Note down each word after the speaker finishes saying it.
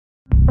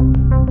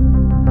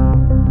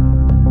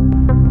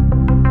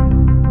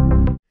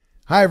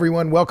Hi,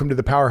 everyone. Welcome to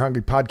the Power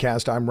Hungry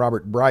Podcast. I'm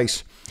Robert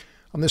Bryce.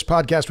 On this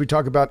podcast, we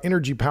talk about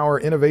energy, power,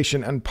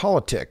 innovation, and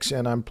politics.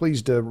 And I'm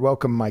pleased to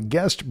welcome my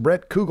guest,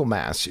 Bret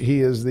Kugelmass.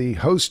 He is the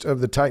host of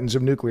the Titans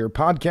of Nuclear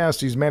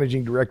podcast. He's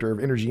managing director of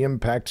Energy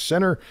Impact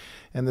Center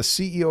and the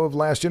CEO of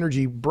Last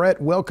Energy.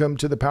 Bret, welcome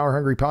to the Power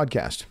Hungry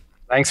Podcast.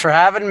 Thanks for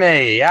having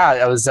me. Yeah,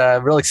 I was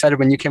really excited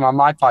when you came on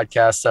my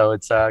podcast. So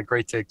it's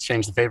great to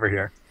exchange the favor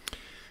here.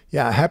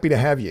 Yeah, happy to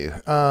have you.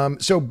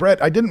 So,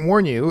 Bret, I didn't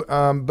warn you,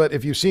 but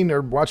if you've seen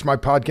or watched my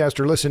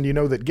podcast or listened, you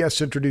know that guests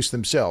introduce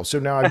themselves. So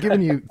now I've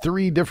given you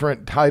three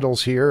different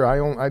titles here.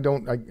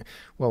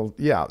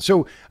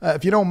 So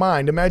if you don't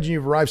mind, imagine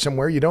you've arrived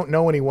somewhere, you don't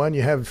know anyone,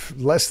 you have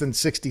less than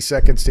 60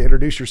 seconds to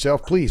introduce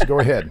yourself. Please go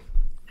ahead.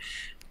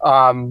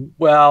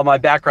 Well, my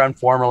background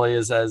formally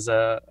is as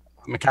a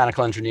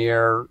mechanical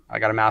engineer. I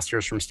got a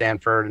master's from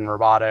Stanford in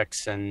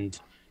robotics and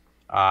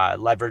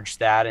leveraged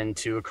that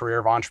into a career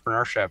of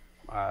entrepreneurship.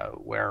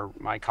 Where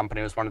my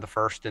company was one of the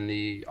first in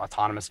the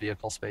autonomous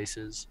vehicle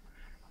spaces,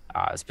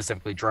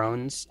 specifically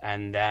drones.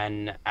 And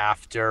then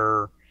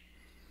after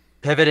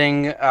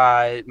pivoting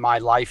my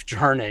life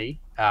journey,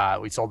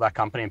 we sold that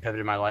company and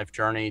pivoted my life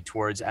journey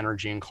towards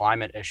energy and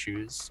climate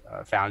issues,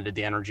 founded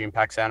the Energy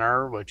Impact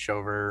Center, which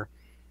over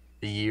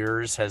the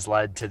years has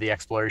led to the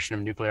exploration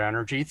of nuclear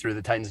energy through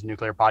the Titans of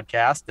Nuclear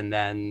podcast. And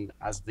then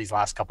as of these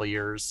last couple of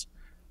years,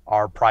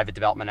 our private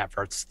development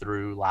efforts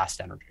through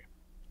Last Energy.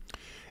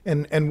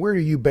 And where are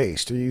you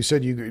based? You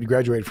said you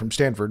graduated from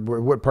Stanford.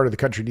 What part of the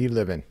country do you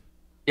live in?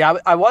 Yeah,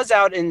 I was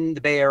out in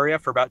the Bay Area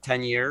for about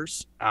 10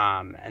 years.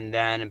 And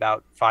then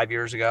about 5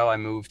 years ago, I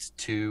moved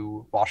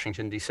to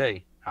Washington,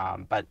 D.C.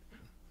 But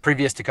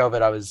previous to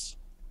COVID, I was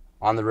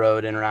on the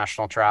road,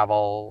 international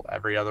travel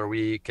every other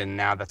week. And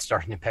now that's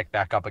starting to pick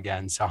back up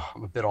again. So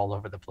I'm a bit all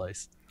over the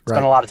place.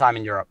 Spent a lot of time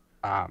in Europe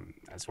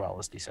as well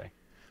as D.C.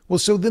 Well,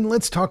 so then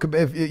let's talk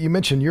about, you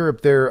mentioned Europe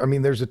there. I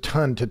mean, there's a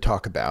ton to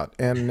talk about.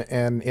 And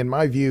in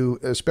my view,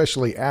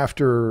 especially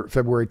after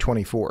February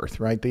 24th,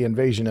 right, the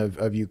invasion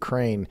of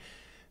Ukraine,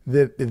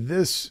 that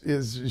this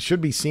should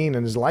be seen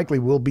and is likely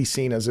will be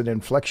seen as an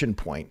inflection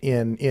point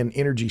in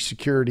energy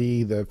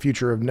security, the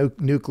future of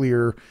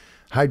nuclear,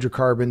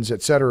 hydrocarbons,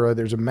 et cetera.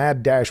 There's a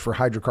mad dash for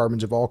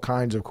hydrocarbons of all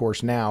kinds, of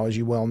course, now, as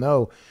you well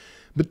know.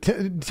 But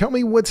tell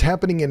me what's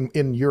happening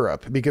in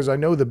Europe, because I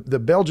know the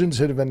Belgians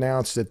have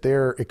announced that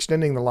they're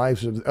extending the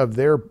lives of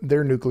their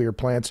nuclear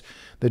plants.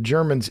 The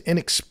Germans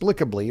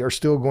inexplicably are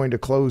still going to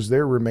close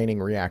their remaining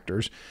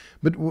reactors.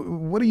 But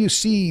what do you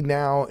see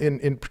now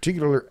in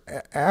particular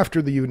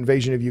after the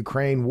invasion of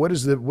Ukraine?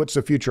 What's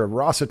the future of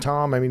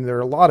Rosatom? I mean, there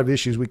are a lot of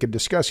issues we could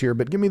discuss here,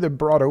 but give me the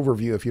broad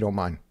overview if you don't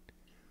mind.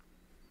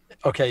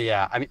 Okay,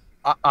 yeah. I mean,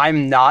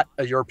 I'm not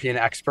a European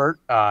expert,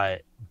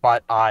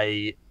 but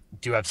I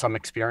do have some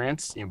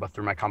experience, both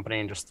through my company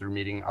and just through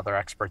meeting other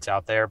experts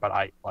out there. But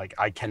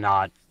I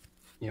cannot,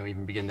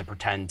 even begin to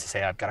pretend to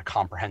say I've got a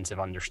comprehensive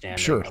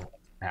understanding of what's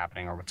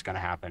happening or what's going to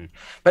happen.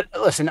 But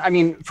listen, I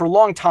mean, for a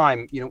long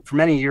time, for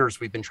many years,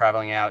 we've been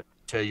traveling out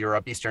to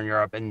Europe, Eastern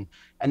Europe, and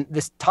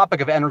this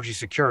topic of energy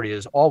security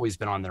has always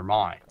been on their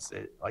minds.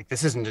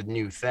 This isn't a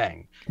new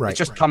thing. Right. It's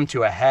just come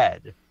to a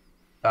head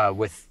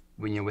with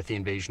the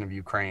invasion of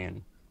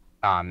Ukraine.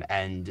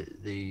 And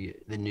the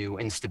new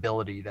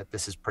instability that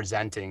this is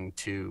presenting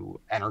to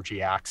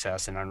energy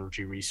access and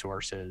energy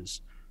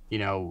resources,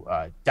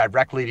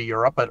 directly to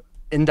Europe, but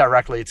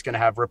indirectly it's going to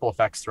have ripple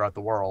effects throughout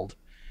the world.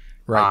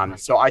 Right.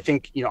 So I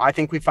think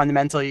we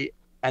fundamentally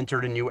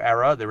entered a new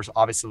era. There was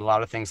obviously a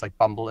lot of things like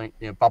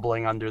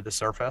bubbling under the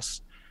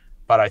surface,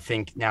 but I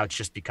think now it's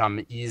just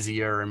become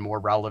easier and more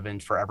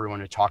relevant for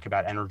everyone to talk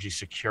about energy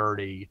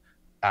security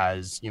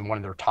as one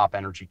of their top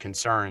energy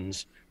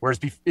concerns. Whereas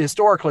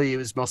historically, it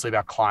was mostly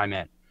about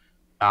climate,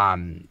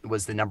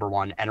 was the number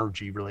one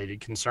energy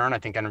related concern. I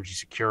think energy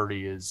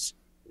security is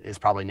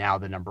probably now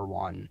the number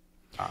one.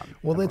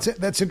 Well,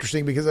 that's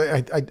interesting, because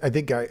I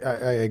think I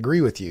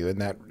agree with you in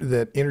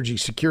that energy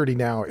security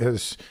now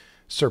has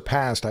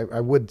surpassed, I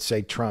would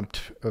say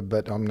trumped,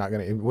 but I'm not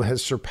going to,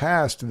 has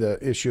surpassed the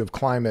issue of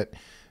climate.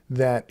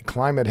 That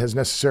climate has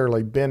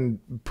necessarily been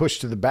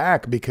pushed to the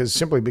back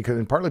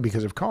and partly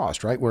because of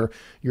cost, right? Where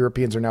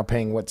Europeans are now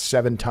paying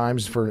 7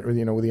 times for,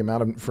 the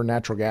amount for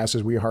natural gas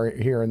as we are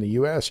here in the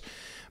US,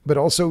 but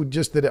also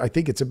just that I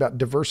think it's about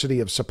diversity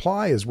of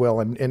supply as well.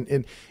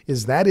 And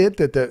is that it,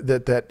 that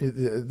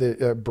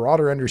the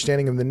broader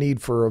understanding of the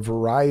need for a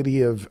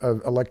variety of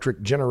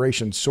electric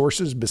generation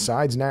sources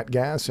besides nat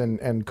gas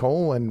and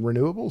coal and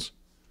renewables?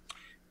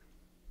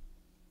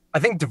 I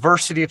think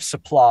diversity of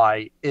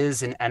supply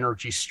is an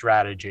energy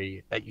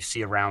strategy that you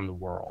see around the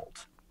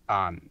world.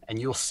 And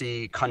you'll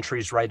see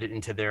countries write it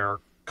into their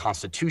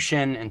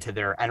constitution, into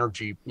their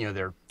energy,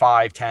 their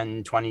 5,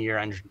 10,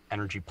 20-year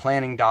energy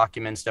planning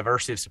documents.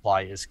 Diversity of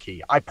supply is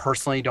key. I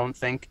personally don't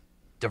think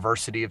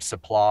diversity of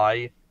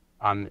supply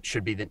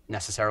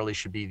necessarily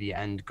should be the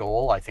end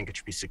goal. I think it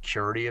should be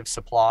security of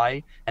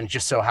supply. And it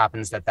just so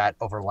happens that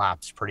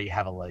overlaps pretty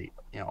heavily,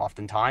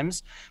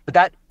 oftentimes. But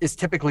that is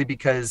typically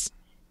because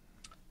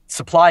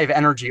supply of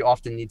energy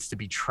often needs to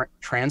be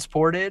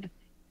transported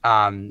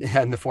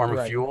in the form of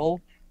Right.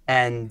 fuel,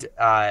 and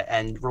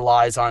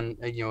relies on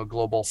a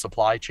global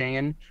supply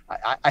chain.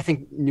 I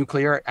think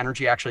nuclear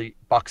energy actually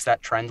bucks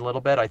that trend a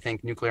little bit. I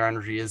think nuclear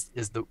energy is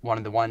the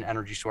one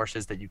energy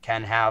sources that you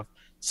can have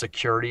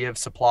security of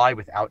supply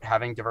without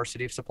having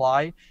diversity of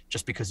supply,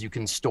 just because you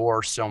can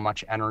store so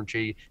much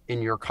energy in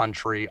your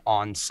country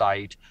on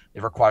site.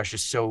 It requires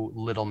just so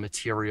little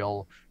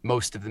material.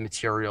 Most of the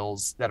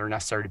materials that are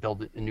necessary to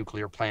build a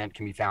nuclear plant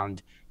can be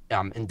found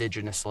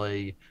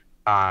indigenously.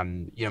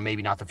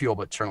 Maybe not the fuel,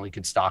 but certainly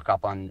could stock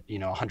up on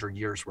 100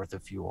 years worth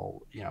of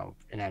fuel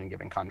in any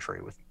given country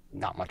with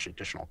not much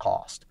additional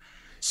cost.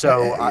 So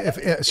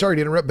Sorry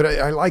to interrupt, but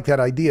I like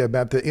that idea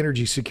about the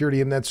energy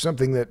security, and that's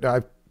something that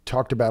I've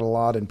talked about a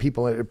lot, and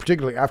people,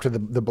 particularly after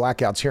the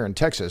blackouts here in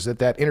Texas,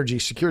 that energy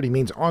security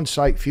means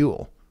on-site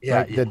fuel.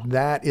 yeah, Right, yeah.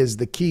 that is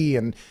the key.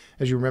 And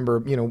as you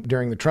remember,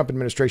 during the Trump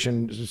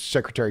administration,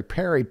 Secretary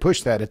Perry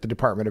pushed that at the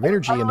Department of I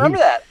Energy, and remember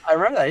that. I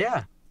remember that.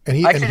 Yeah. he I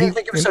and actually he didn't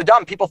think it was so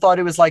dumb. People thought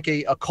it was like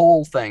a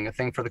coal thing, a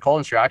thing for the coal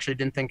industry. I actually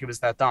didn't think it was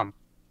that dumb.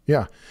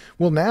 Yeah.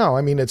 Well, now,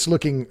 I mean, it's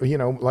looking,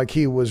 like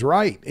he was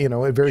right,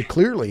 very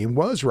clearly he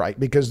was right,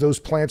 because those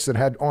plants that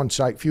had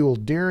on-site fuel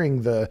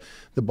during the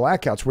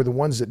blackouts were the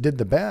ones that did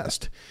the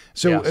best.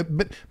 So, Yes.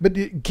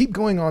 but keep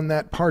going on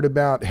that part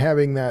about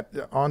having that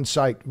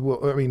on-site.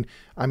 Well, I mean,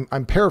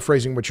 I'm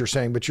paraphrasing what you're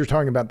saying, but you're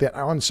talking about that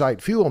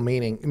on-site fuel,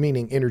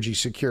 meaning energy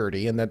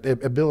security, and that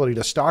ability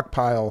to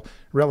stockpile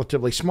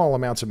relatively small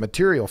amounts of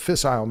material,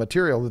 fissile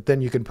material, that then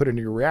you can put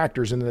into your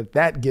reactors, and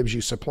that gives you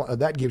supply,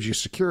 that gives you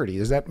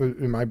security.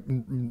 Am I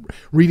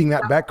reading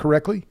that back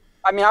correctly?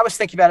 I mean, I was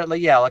thinking about it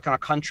like, yeah, like on a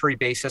country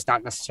basis,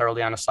 not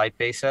necessarily on a site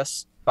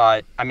basis.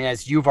 But I mean,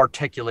 as you've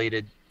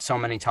articulated so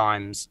many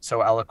times,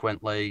 so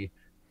eloquently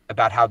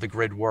about how the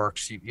grid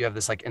works, you have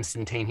this like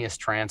instantaneous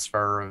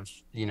transfer of,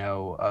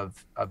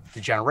 of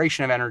the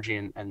generation of energy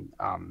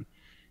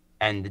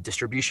and the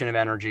distribution of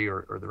energy,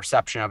 or the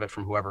reception of it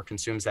from whoever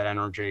consumes that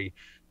energy.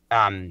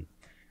 Um,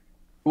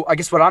 I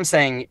guess what I'm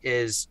saying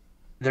is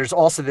there's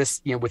also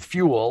this, with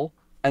fuel,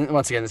 and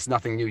once again, this is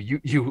nothing new.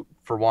 You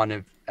for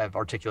one have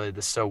articulated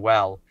this so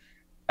well.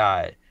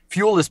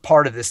 Fuel is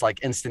part of this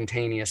like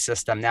instantaneous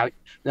system. Now,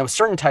 with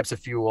certain types of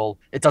fuel,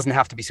 it doesn't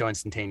have to be so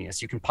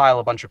instantaneous. You can pile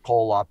a bunch of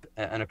coal up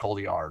in a coal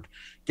yard.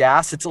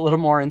 Gas, it's a little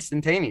more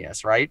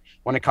instantaneous, right?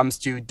 When it comes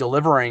to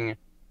delivering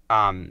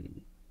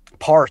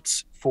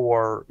parts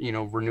for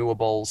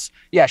renewables,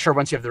 yeah, sure.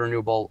 Once you have the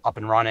renewable up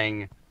and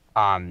running,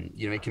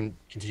 it can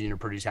continue to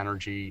produce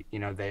energy,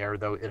 there,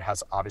 though it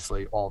has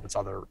obviously all of its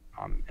other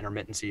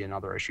intermittency and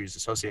other issues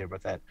associated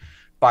with it.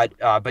 But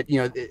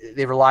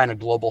they rely on a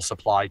global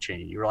supply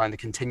chain. You rely on the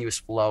continuous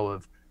flow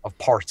of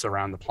parts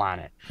around the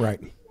planet. Right.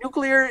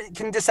 Nuclear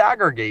can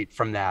disaggregate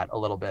from that a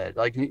little bit.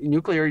 Like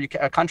nuclear,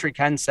 a country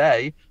can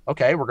say,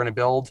 okay, we're going to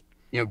build,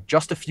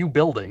 just a few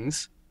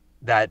buildings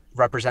that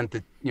represent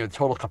the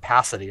total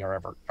capacity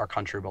our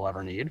country will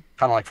ever need.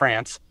 Kind of like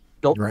France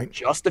built Right.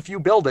 just a few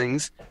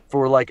buildings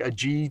for like a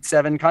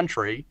G7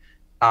 country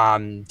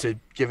to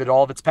give it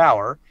all of its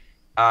power.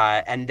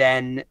 And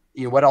then,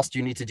 what else do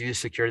you need to do to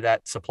secure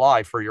that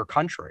supply for your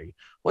country?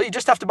 Well, you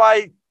just have to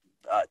buy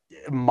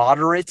a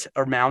moderate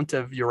amount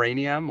of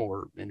uranium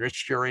or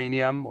enriched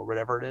uranium or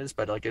whatever it is.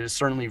 But like, it is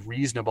certainly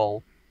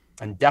reasonable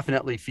and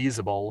definitely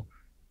feasible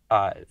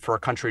for a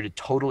country to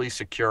totally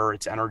secure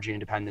its energy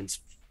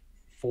independence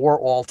for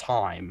all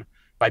time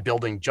by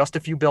building just a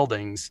few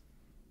buildings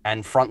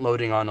and front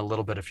loading on a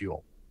little bit of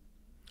fuel.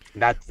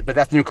 But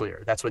that's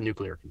nuclear. That's what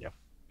nuclear can do.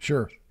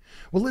 Sure.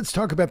 Well, let's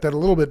talk about that a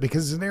little bit,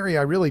 because an area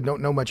I really don't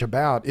know much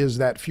about is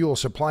that fuel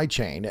supply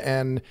chain.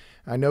 And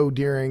I know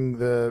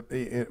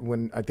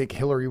when I think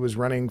Hillary was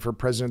running for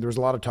president, there was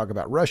a lot of talk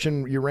about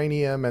Russian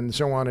uranium and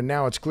so on. And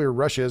now it's clear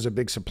Russia is a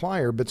big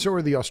supplier, but so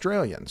are the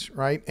Australians,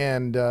 right?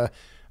 And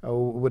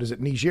what is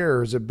it?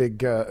 Niger is a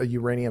big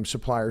uranium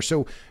supplier.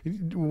 So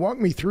walk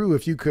me through,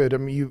 if you could. I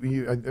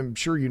mean, I'm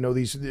sure you know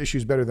these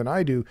issues better than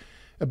I do,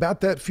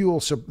 about that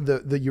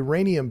the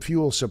uranium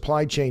fuel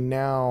supply chain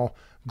now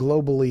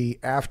globally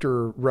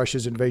after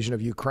Russia's invasion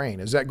of Ukraine.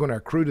 Is that going to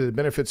accrue to the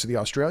benefits of the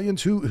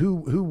Australians?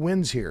 Who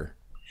wins here?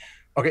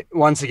 Okay.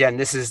 Once again,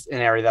 this is an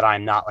area that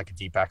I'm not like a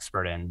deep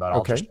expert in, but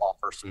I'll just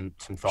offer some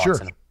thoughts. Sure.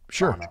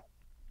 Sure. On it.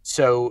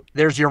 So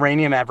there's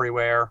uranium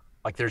everywhere.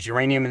 Like there's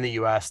uranium in the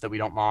US that we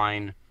don't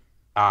mine.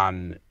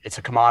 It's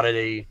a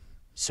commodity.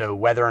 So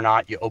whether or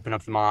not you open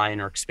up the mine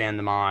or expand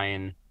the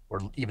mine or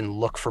even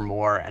look for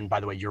more, and by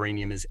the way,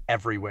 uranium is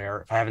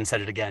everywhere. If I haven't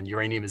said it again,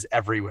 uranium is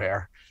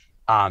everywhere.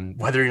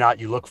 Whether or not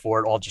you look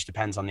for it all just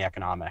depends on the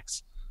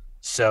economics.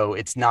 So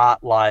it's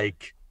not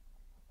like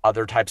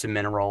other types of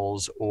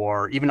minerals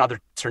or even other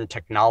certain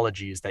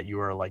technologies that you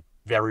are like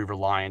very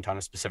reliant on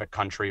a specific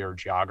country or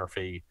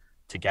geography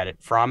to get it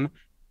from.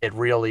 It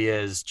really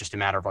is just a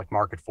matter of like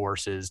market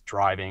forces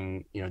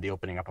driving, the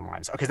opening up of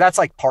mines. Okay, that's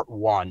like part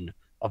one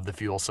of the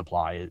fuel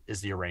supply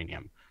is the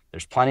uranium.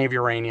 There's plenty of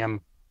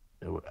uranium.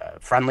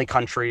 Friendly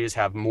countries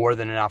have more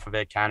than enough of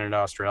it. Canada,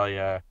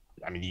 Australia,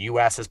 I mean, the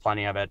US has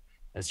plenty of it.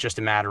 It's just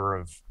a matter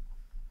of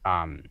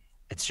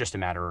It's just a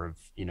matter of,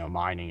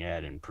 mining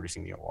it and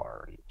producing the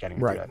ore and getting it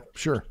through Right. that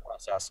Sure.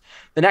 process.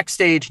 The next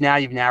stage, now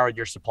you've narrowed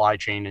your supply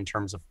chain in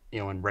terms of,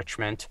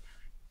 enrichment.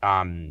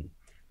 Um,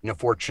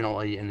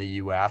 Fortunately in the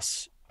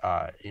US,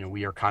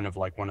 we are kind of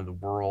like one of the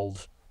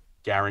world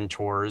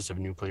guarantors of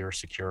nuclear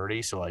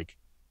security. So like,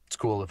 it's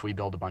cool if we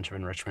build a bunch of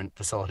enrichment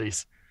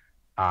facilities,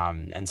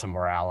 and some of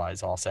our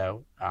allies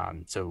also.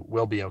 So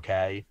we'll be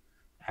okay.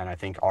 And I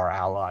think our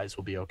allies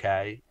will be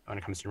okay when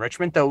it comes to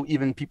enrichment, though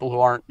even people who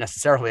aren't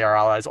necessarily our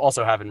allies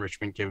also have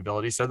enrichment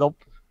capabilities. So they'll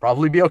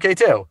probably be okay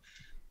too.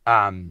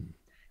 And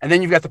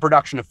then you've got the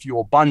production of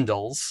fuel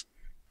bundles.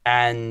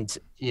 And,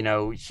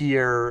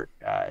 here,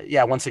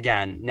 yeah, once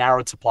again,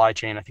 narrowed supply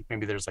chain. I think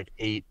maybe there's like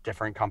 8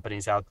 different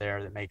companies out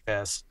there that make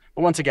this.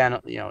 But once again,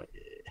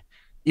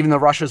 even though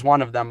Russia's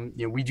one of them,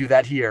 we do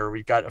that here.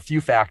 We've got a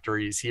few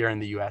factories here in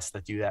the US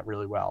that do that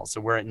really well.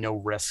 So we're at no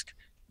risk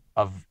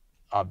of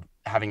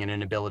having an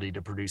inability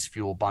to produce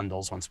fuel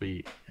bundles once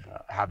we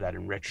have that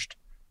enriched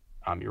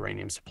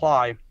uranium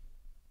supply.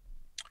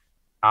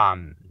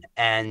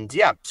 And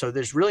yeah, so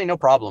there's really no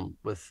problem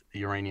with the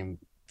uranium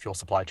fuel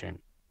supply chain.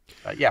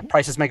 Yeah,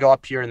 prices may go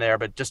up here and there,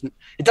 but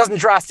it doesn't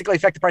drastically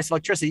affect the price of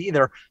electricity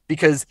either,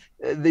 because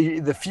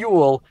the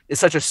fuel is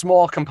such a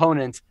small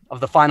component of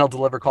the final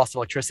delivered cost of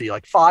electricity,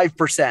 like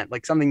 5%,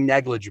 like something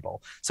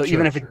negligible. So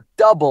even if it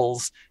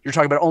doubles, you're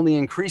talking about only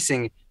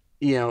increasing,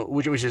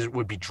 which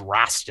would be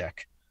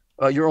drastic.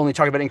 You're only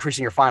talking about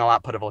increasing your final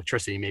output of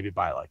electricity maybe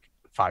by like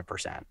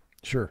 5%.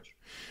 Sure.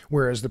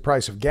 Whereas the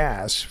price of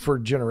gas for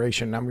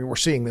generation, I mean, we're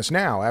seeing this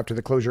now after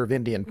the closure of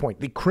Indian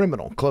Point, the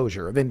criminal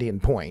closure of Indian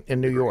Point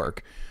in New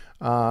York.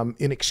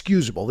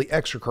 Inexcusable, the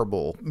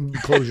execrable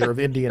closure of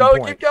Indian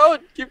Point.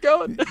 Keep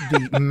going.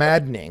 The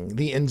maddening,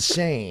 the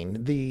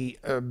insane, the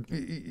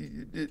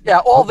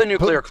all the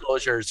nuclear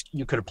closures,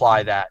 you could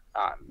apply that.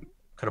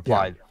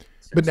 Yeah.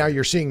 But now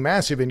you're seeing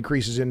massive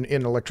increases in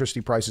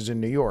electricity prices in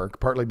New York,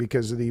 partly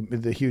because of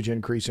the huge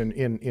increase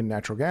in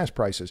natural gas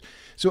prices.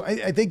 So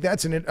I think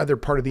that's another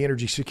part of the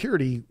energy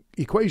security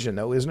equation,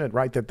 though, isn't it?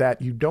 Right,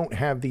 that you don't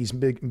have these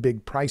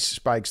big price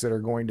spikes that are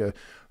going to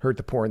hurt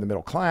the poor and the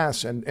middle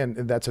class, and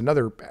that's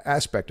another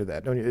aspect of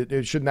that.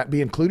 Shouldn't that be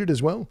included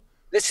as well?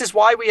 This is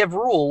why we have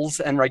rules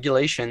and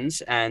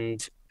regulations,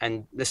 and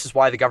this is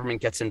why the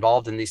government gets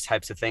involved in these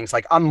types of things.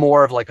 Like, I'm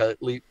more of like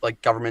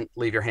government,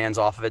 leave your hands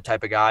off of it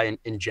type of guy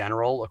in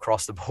general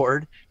across the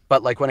board.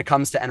 But like when it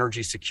comes to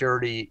energy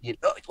security,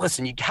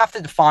 listen, you have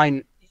to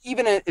define,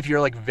 even if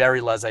you're like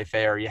very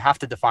laissez-faire, you have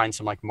to define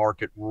some like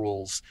market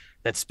rules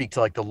that speak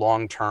to like the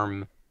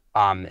long-term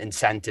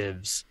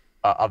incentives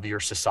of your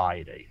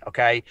society.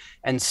 Okay.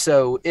 And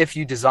so if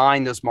you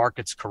design those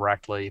markets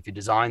correctly, if you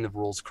design the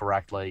rules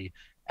correctly,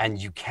 and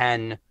you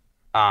can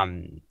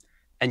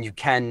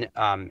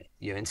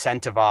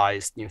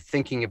incentivize,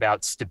 thinking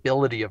about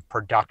stability of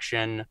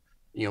production,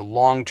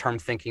 long-term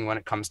thinking when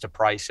it comes to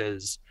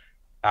prices.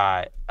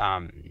 Yeah,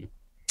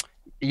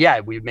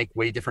 we make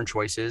way different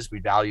choices. We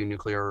value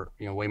nuclear,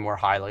 way more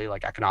highly.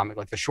 Like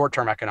the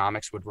short-term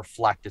economics would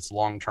reflect its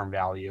long-term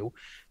value.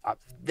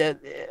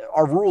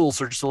 Our rules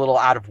are just a little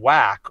out of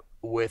whack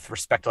with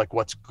respect to like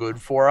what's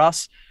good for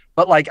us.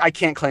 But like, I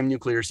can't claim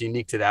nuclear is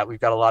unique to that. We've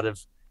got a lot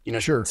of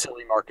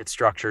silly market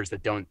structures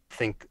that don't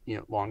think,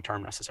 long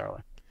term necessarily.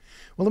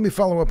 Well, let me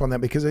follow up on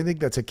that, because I think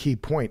that's a key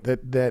point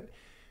that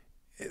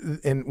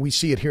and we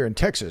see it here in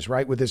Texas,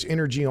 right, with this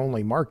energy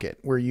only market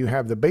where you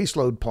have the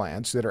baseload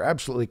plants that are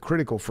absolutely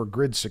critical for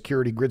grid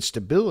security, grid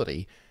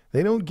stability.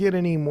 They don't get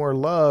any more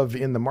love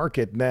in the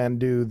market than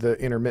do the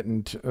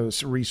intermittent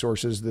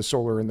resources, the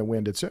solar and the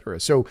wind, et cetera.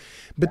 So,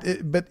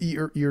 but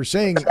you're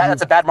saying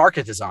that's a bad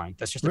market design.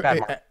 That's just a bad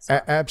market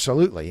design.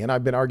 Absolutely. And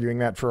I've been arguing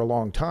that for a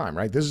long time,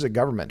 right? This is a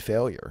government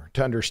failure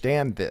to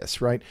understand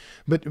this, right?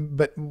 But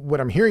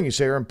what I'm hearing you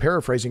say, or I'm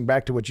paraphrasing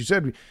back to what you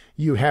said,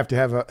 you have to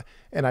have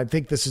and I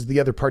think this is the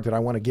other part that I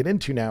want to get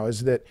into now,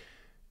 is that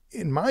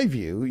in my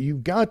view,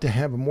 you've got to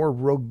have a more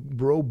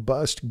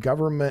robust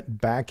government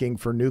backing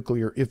for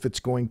nuclear if it's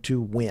going to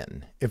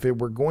win, if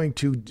we're going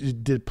to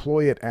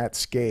deploy it at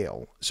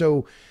scale.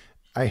 So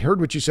I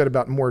heard what you said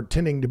about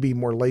tending to be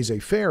more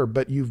laissez-faire,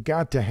 but you've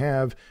got to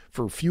have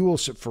for fuel,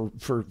 for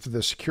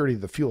the security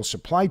of the fuel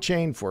supply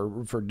chain,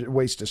 for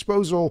waste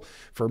disposal,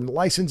 for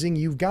licensing,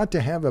 you've got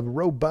to have a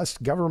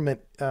robust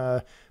government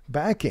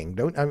backing.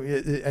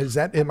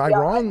 Am I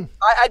wrong?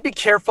 I'd be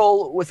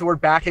careful with the word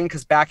backing,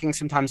 because backing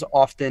sometimes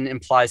often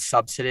implies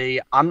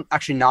subsidy. I'm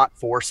actually not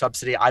for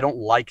subsidy. I don't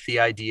like the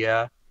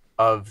idea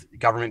of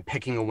government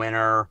picking a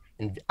winner,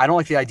 and I don't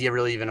like the idea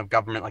really even of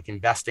government like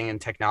investing in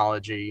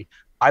technology.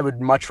 I would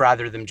much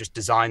rather them just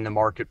design the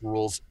market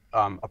rules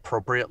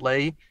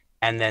appropriately,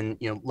 and then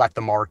let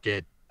the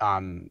market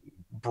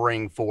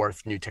bring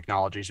forth new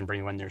technologies and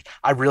bring winners.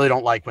 I really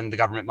don't like when the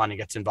government money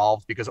gets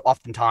involved, because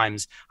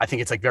oftentimes I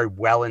think it's like very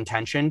well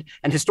intentioned,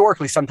 and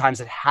historically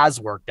sometimes it has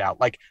worked out,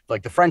 like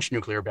the French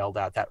nuclear build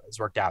out, that has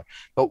worked out.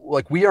 But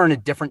like, we are in a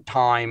different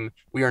time.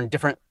 We have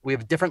different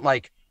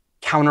like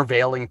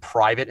countervailing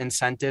private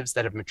incentives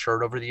that have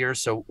matured over the years.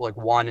 So like,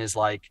 one is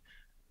like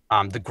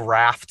the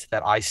graft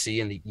that I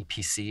see in the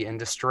EPC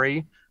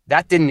industry,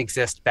 That didn't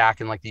exist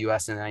back in like the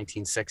US in the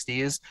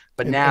 1960s,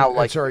 but And, now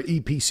like, sorry,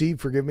 EPC,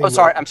 forgive me. oh,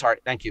 sorry, I'm sorry.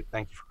 Thank you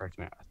for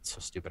correcting me. It's so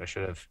stupid. I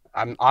should have.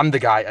 I'm the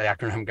guy,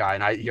 acronym guy,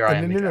 and here I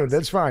am No, making no, that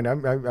that's mistake. fine.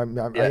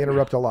 I Yeah,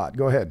 interrupt a lot.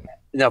 Go ahead.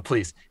 no,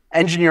 please.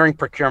 Engineering,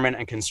 procurement,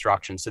 and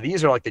construction. So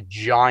these are like the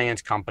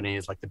giant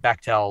companies like the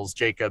Bechtels,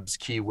 Jacobs,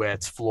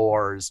 Kiewitz,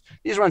 Floors.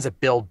 These are ones that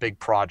build big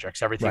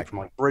projects, everything Right. from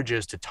like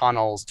bridges to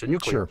tunnels to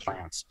nuclear Sure.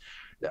 plants.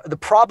 The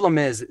problem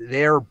is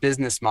their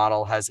business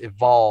model has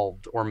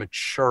evolved or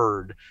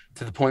matured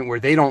to the point where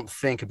they don't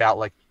think about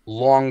like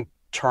long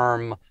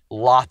term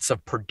lots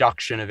of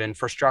production of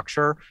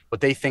infrastructure.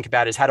 What they think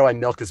about is how do I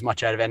milk as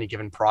much out of any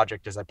given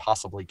project as I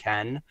possibly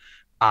can.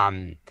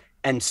 Um,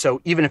 and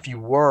so even if you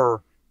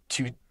were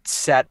to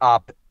set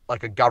up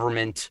like a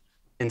government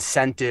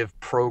incentive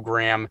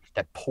program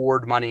that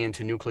poured money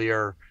into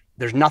nuclear,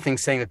 there's nothing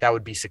saying that that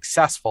would be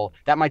successful.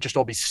 That might just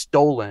all be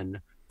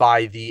stolen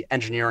by the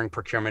engineering,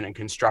 procurement, and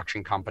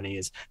construction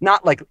companies,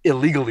 not like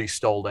illegally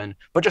stolen,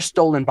 but just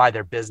stolen by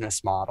their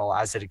business model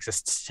as it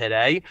exists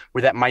today,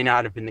 where that might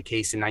not have been the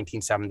case in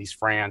 1970s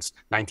France,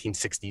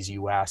 1960s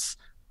US,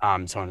 so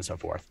on and so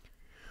forth.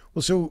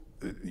 Well, so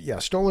yeah,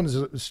 stolen's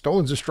a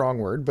strong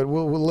word, but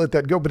we'll let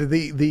that go.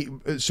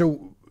 But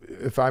so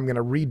if I'm going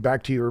to read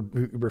back to you or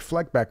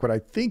reflect back, what I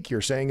think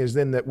you're saying is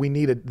then that we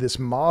needed this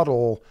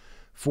model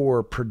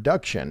for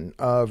production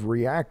of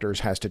reactors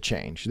has to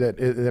change. That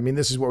I mean,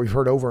 this is what we've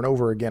heard over and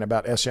over again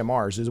about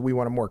SMRs. Is we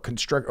want a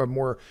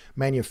more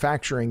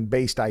manufacturing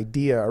based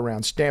idea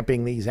around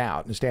stamping these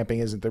out. And stamping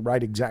isn't the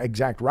right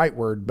exact right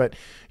word, but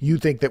you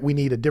think that we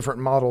need a different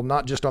model,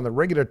 not just on the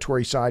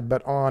regulatory side,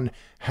 but on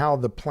how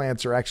the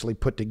plants are actually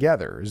put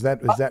together. Is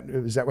that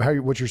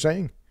what you're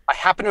saying? I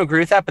happen to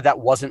agree with that, but that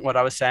wasn't what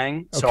I was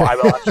saying. So Okay. I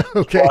will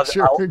actually Okay,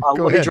 sure. Go let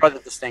me ahead. draw the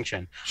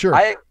distinction. Sure.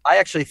 I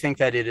actually think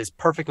that it is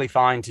perfectly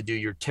fine to do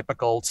your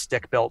typical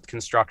stick-built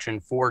construction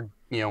for,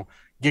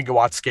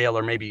 gigawatt scale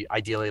or maybe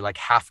ideally like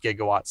half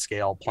gigawatt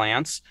scale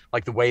plants,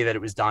 like the way that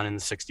it was done in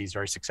the 60s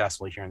very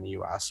successfully here in the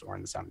US or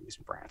in the 70s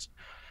in France,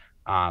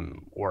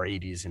 or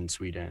 80s in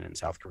Sweden and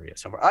South Korea.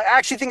 So I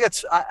actually think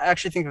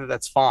that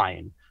that's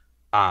fine.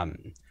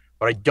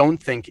 What I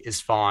don't think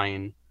is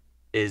fine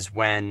is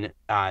when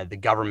the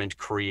government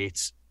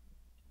creates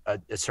a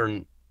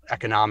certain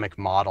economic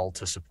model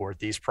to support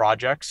these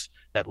projects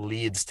that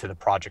leads to the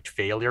project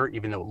failure,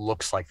 even though it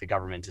looks like the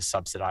government is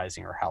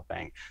subsidizing or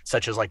helping,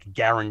 such as like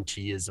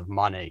guarantees of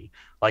money.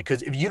 Like,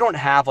 because if you don't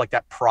have like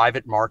that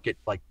private market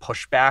like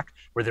pushback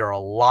where there are a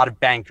lot of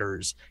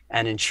bankers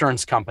and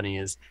insurance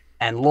companies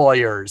and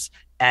lawyers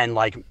and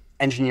like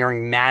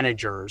engineering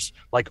managers,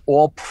 like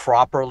all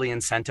properly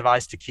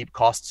incentivized to keep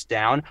costs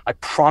down, I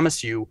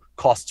promise you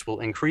costs will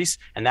increase.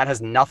 And that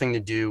has nothing to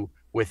do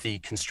with the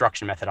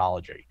construction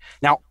methodology.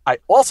 Now, I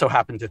also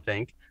happen to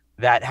think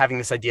that having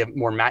this idea of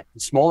more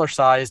smaller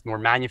sized, more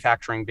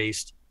manufacturing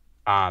based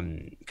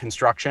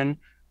construction,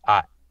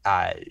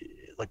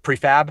 like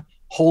prefab,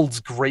 holds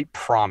great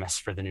promise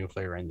for the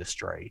nuclear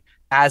industry,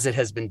 as it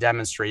has been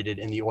demonstrated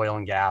in the oil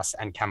and gas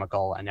and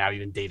chemical and now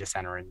even data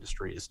center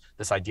industries,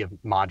 this idea of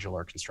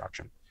modular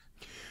construction.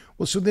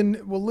 Well,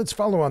 let's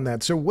follow on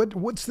that. So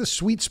what's the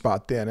sweet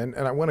spot then? And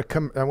I want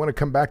to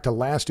come back to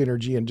last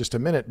energy in just a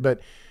minute, but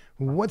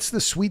what's the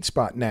sweet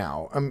spot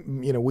now?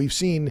 We've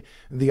seen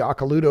the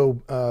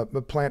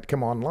Akaluto plant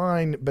come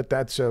online, but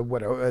that's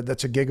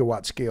that's a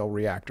gigawatt scale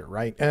reactor,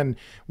 right? And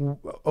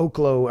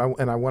Oklo,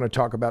 and I want to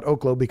talk about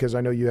Oklo because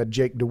I know you had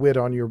Jake DeWitt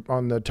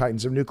on the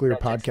Titans of Nuclear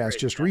podcast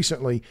just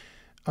recently.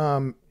 That's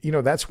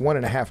 1.5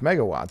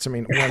 megawatts. I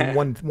mean,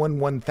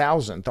 one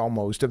thousandth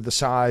almost of the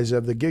size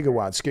of the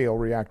gigawatt scale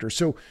reactor.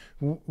 So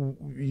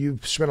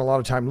you've spent a lot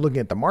of time looking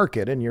at the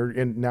market, and you're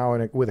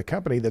with a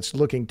company that's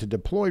looking to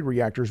deploy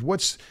reactors.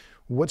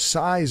 What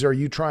size are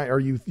you trying?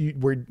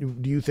 Where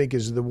do you think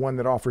is the one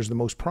that offers the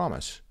most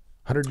promise?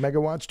 100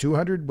 megawatts,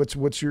 200?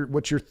 What's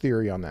your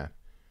theory on that?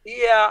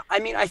 Yeah, I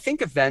mean, I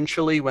think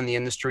eventually when the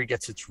industry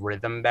gets its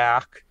rhythm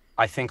back,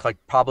 I think like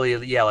probably,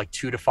 yeah, like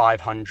 2 to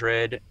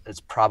 500 is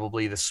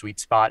probably the sweet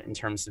spot in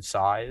terms of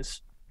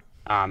size.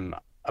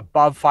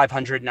 Above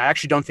 500, and I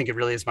actually don't think it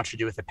really has much to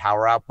do with the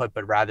power output,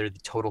 but rather the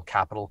total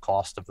capital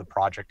cost of the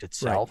project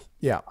itself. Right.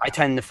 Yeah. I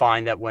tend to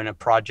find that when a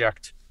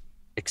project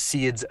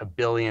exceeds $1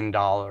 billion,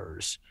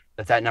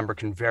 that number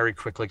can very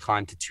quickly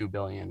climb to 2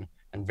 billion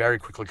and very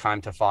quickly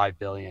climb to 5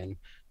 billion.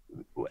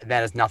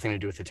 That has nothing to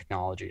do with the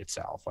technology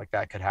itself. Like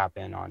that could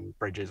happen on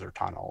bridges or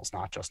tunnels,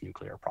 not just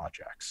nuclear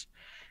projects.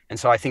 And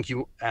so I think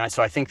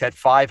that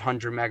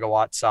 500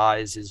 megawatt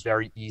size is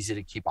very easy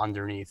to keep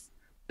underneath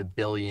the $1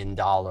 billion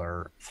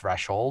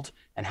threshold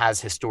and has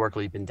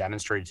historically been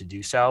demonstrated to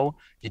do so.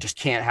 You just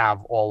can't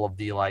have all of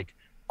the like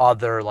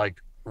other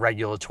like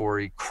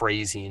regulatory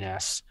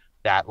craziness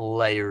that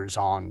layers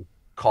on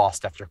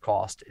cost after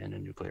cost in a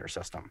nuclear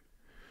system.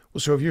 Well,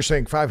 so if you're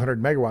saying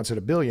 500 megawatts at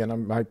 $1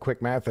 billion, my quick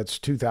math, that's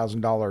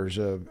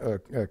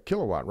 $2,000 a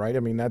kilowatt, right? I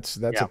mean, that's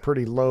a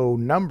pretty low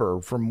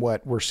number from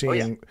what we're seeing.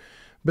 Oh, yeah.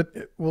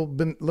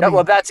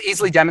 But that's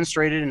easily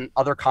demonstrated in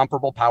other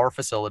comparable power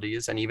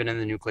facilities and even in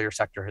the nuclear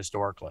sector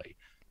historically.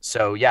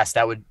 So yes,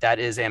 that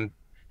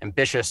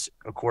ambitious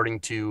according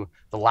to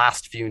the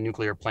last few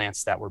nuclear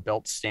plants that were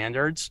built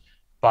standards,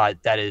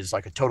 but that is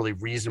like a totally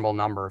reasonable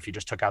number if you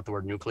just took out the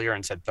word nuclear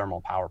and said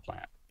thermal power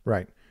plant.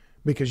 Right.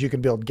 Because you can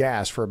build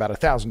gas for about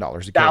 $1,000 a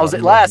kilowatt.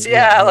 Thousand less,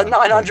 yeah, like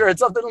 900, right.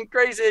 Something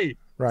crazy.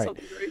 Right.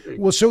 Something crazy.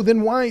 Well, so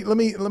then why? Let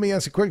me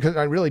ask a quick, because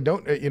I really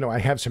don't. I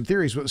have some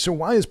theories. So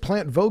why is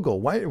Plant Vogtle?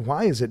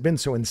 Why has it been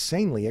so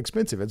insanely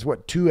expensive? It's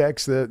what,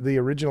 2x the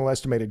original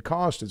estimated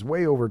cost. It's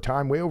way over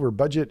time, way over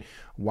budget.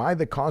 Why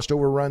the cost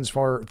overruns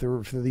for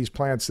these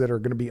plants that are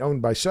going to be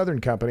owned by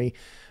Southern Company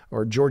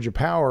or Georgia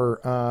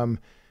Power?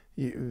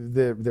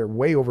 They're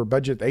way over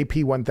budget.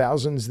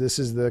 AP1000s. This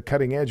is the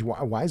cutting edge.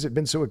 Why has it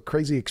been so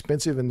crazy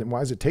expensive, and why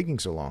is it taking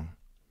so long?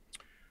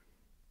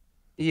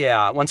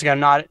 Yeah, once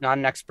again, I'm not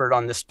an expert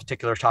on this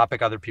particular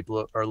topic. Other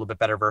people are a little bit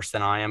better versed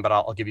than I am, but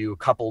I'll give you a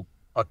couple.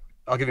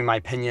 I'll give you my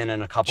opinion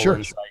and a couple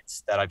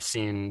insights that I've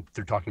seen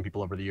through talking to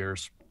people over the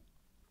years.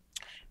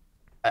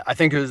 I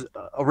think it was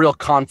a real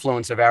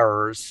confluence of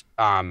errors.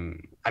 I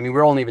mean,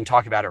 we're only even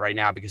talking about it right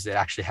now because it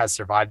actually has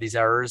survived these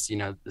errors.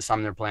 The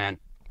Sumner plant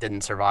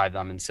didn't survive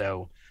them, and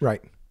so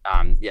right.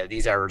 Yeah,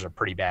 these errors are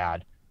pretty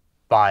bad.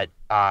 But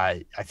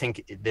I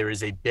think there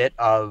is a bit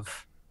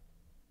of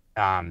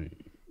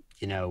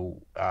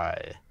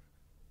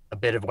a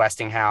bit of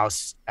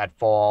Westinghouse at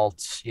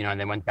fault, and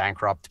they went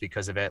bankrupt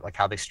because of it, like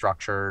how they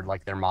structured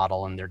like their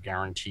model and their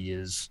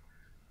guarantees.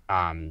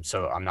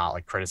 So I'm not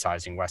like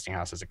criticizing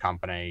Westinghouse as a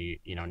company,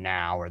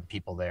 now, or the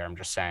people there. I'm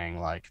just saying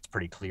like it's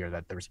pretty clear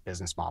that there's a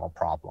business model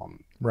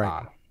problem.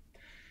 Right.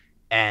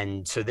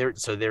 And so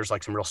there's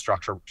like some real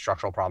structural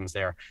problems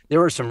there. There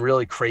were some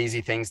really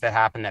crazy things that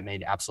happened that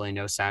made absolutely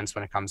no sense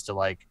when it comes to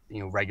like,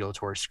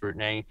 regulatory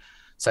scrutiny.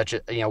 Such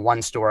as,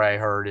 one story I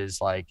heard is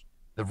like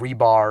the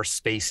rebar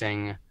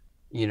spacing,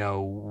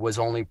 was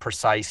only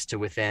precise to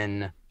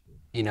within,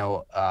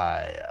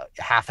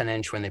 half an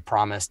inch when they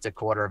promised a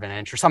quarter of an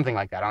inch or something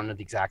like that. I don't know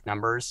the exact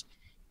numbers.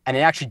 And it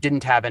actually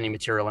didn't have any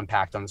material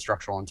impact on the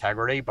structural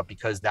integrity, but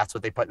because that's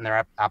what they put in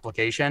their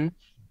application,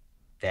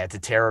 they had to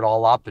tear it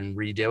all up and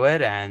redo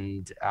it.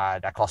 And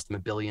that cost them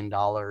 $1 billion.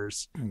 Wow.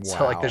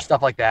 So like, there's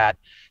stuff like that.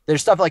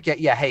 There's stuff like,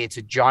 yeah, hey, it's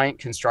a giant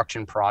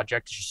construction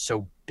project. It's just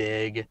so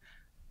big.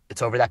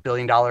 It's over that $1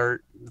 billion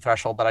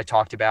threshold that I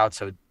talked about.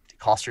 So the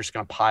costs are just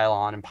going to pile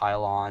on and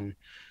pile on.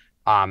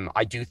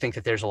 I do think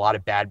that there's a lot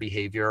of bad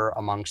behavior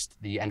amongst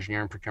the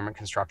engineering, procurement,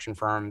 construction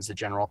firms, the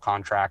general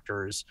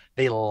contractors.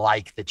 They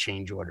like the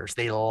change orders.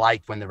 They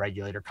like when the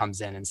regulator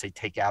comes in and say,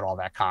 take out all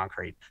that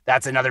concrete.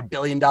 That's another $1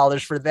 billion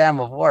for them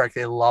of work.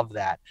 They love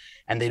that.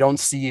 And they don't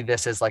see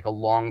this as like a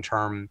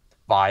long-term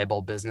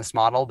viable business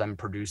model, them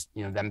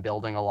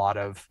building a lot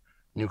of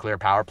nuclear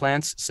power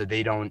plants. So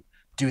they don't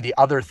do the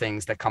other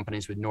things that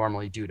companies would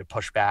normally do to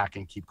push back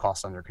and keep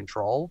costs under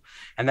control.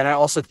 And then I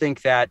also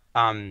think that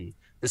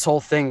this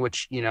whole thing,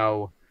 which,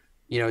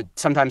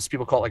 sometimes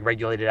people call it like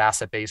regulated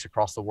asset base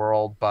across the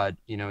world. But,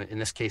 in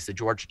this case, the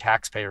Georgia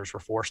taxpayers were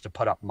forced to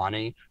put up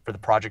money for the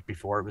project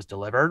before it was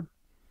delivered.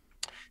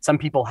 Some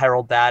people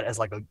herald that as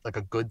like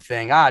a good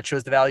thing. It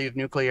shows the value of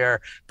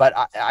nuclear. But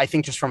I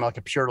think just from like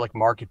a pure like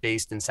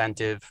market-based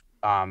incentive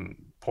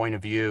point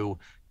of view,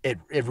 it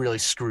really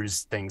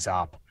screws things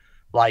up.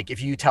 Like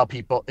if you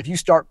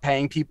start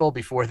paying people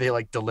before they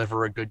like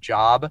deliver a good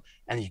job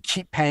and you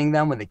keep paying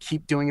them when they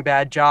keep doing a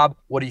bad job,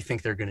 what do you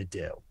think they're going to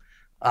do?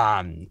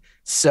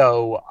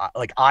 So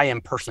like I am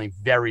personally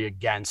very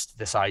against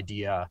this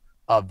idea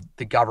of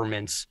the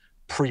government's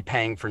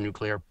prepaying for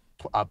nuclear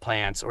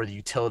plants or the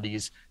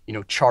utilities,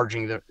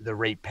 charging the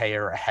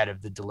ratepayer ahead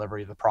of the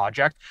delivery of the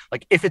project.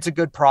 Like if it's a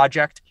good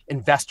project,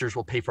 investors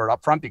will pay for it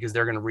upfront because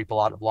they're going to reap a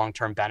lot of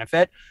long-term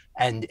benefit.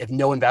 And if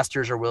no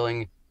investors are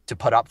willing to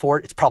put up for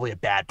it, it's probably a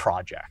bad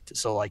project.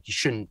 So like you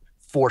shouldn't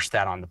force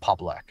that on the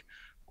public.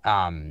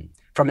 From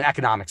an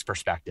economics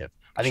perspective,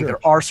 I think there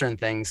are certain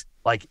things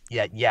like,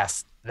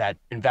 yes, that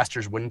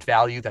investors wouldn't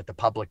value that the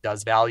public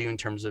does value in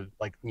terms of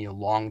like,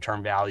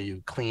 long-term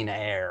value, clean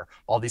air,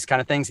 all these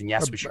kind of things. And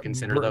yes, we should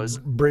consider those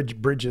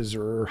bridges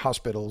or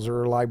hospitals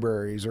or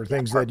libraries or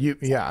things that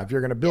if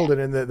you're going to build it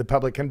and the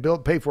public can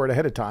pay for it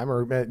ahead of time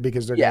or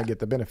because they're going to get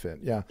the benefit.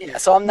 Yeah.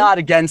 So I'm not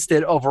against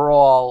it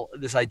overall,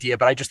 this idea,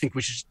 but I just think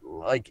we should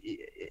like,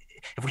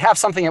 if we have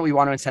something that we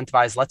want to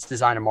incentivize, let's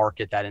design a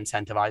market that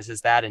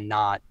incentivizes that and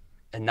not,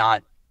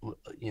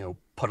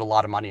 put a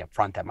lot of money up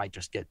front that might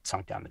just get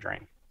sunk down the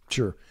drain.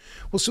 Sure.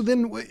 Well, so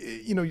then,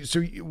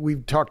 so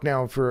we've talked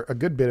now for a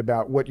good bit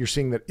about what you're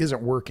seeing that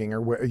isn't working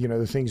or what,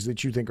 the things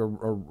that you think are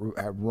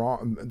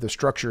wrong, the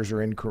structures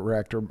are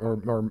incorrect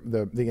or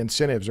the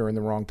incentives are in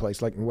the wrong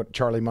place. Like what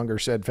Charlie Munger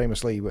said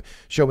famously,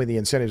 show me the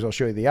incentives, I'll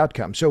show you the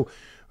outcome. So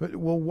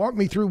walk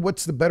me through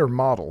what's the better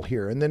model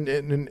here and then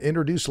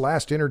introduce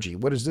Last Energy.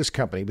 What is this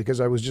company?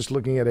 Because I was just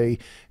looking at a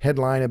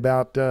headline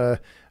about, in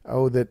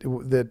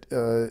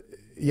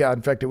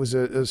fact, it was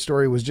a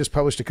story was just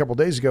published a couple of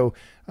days ago.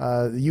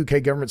 The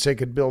UK government say it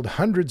could build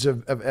hundreds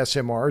of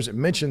SMRs. It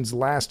mentions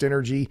Last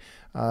Energy,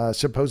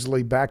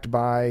 supposedly backed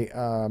by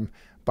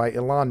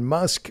Elon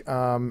Musk.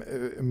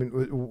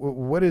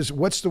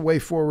 What's the way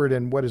forward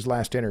and what is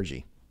Last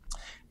Energy?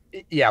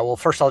 Yeah, well,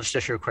 first I'll just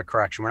issue a quick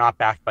correction. We're not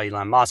backed by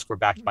Elon Musk. We're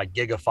backed by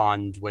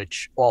GigaFund,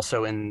 which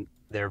also in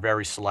their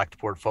very select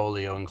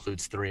portfolio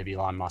includes three of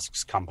Elon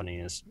Musk's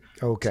companies.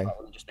 So Okay.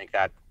 let me just make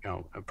that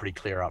pretty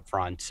clear up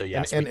front. So And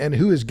yes, and and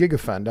who is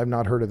GigaFund? I've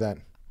not heard of that.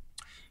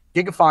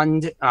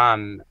 GigaFund,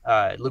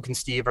 Luke and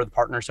Steve are the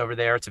partners over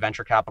there. It's a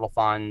venture capital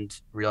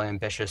fund, really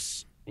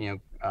ambitious.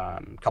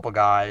 Couple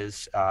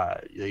guys.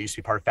 They used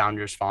to be part of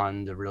Founders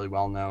Fund, a really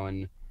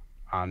well-known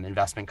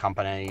investment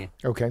company.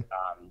 Okay.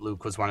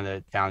 Luke was one of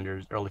the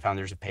early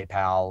founders of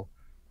PayPal.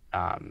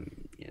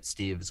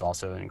 Steve is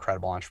also an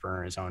incredible entrepreneur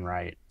in his own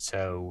right.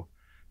 So,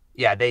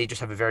 yeah, they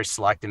just have a very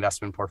select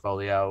investment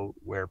portfolio.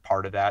 Where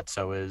part of that,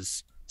 so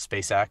is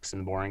SpaceX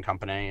and the Boring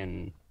Company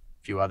and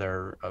a few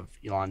other of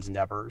Elon's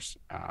endeavors.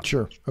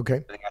 Sure. Okay. I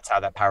think that's how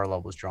that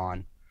parallel was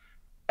drawn.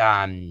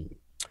 Um,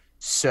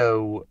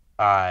 so,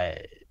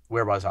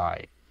 where was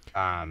I?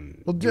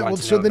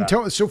 So then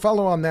so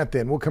follow on that.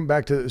 Then we'll come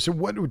back to. So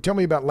what? Tell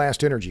me about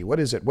Last Energy.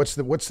 What is it? What's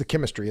the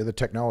chemistry of the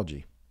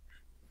technology?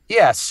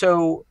 Yeah.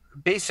 So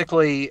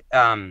basically,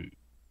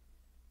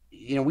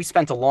 we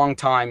spent a long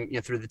time,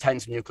 through the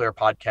Titans of Nuclear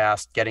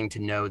podcast, getting to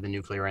know the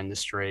nuclear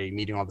industry,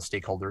 meeting all the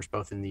stakeholders,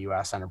 both in the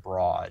U.S. and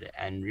abroad,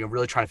 and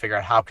really trying to figure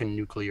out how can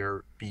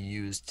nuclear be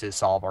used to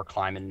solve our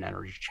climate and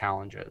energy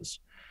challenges.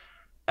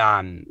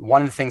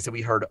 One of the things that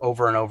we heard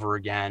over and over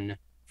again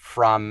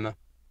from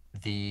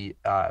key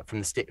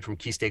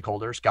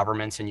stakeholders,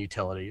 governments, and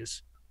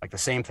utilities, like the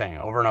same thing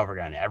over and over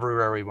again,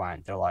 everywhere we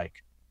went, they're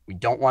like, we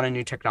don't want a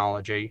new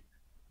technology.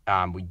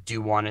 We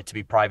do want it to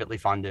be privately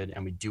funded,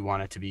 and we do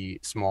want it to be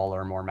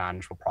smaller, more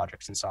manageable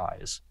projects in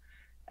size.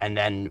 And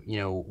then,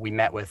 we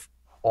met with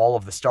all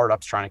of the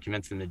startups trying to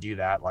convince them to do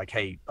that. Like,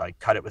 hey, like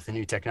cut it with the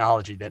new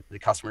technology that the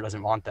customer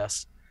doesn't want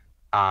this,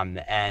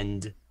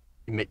 and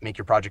make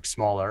your projects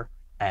smaller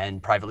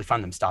and privately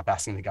fund them. Stop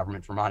asking the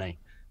government for money.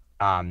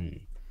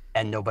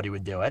 And nobody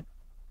would do it,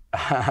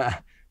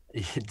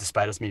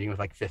 despite us meeting with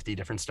like 50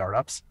 different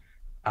startups.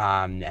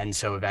 And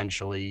so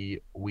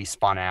eventually we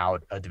spun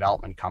out a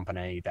development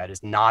company that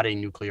is not a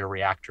nuclear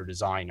reactor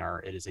designer.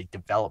 It is a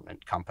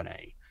development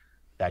company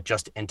that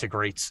just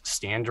integrates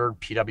standard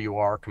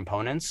PWR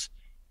components,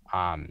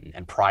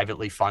 and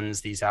privately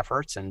funds these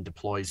efforts and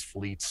deploys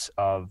fleets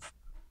of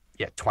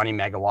 20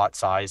 megawatt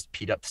sized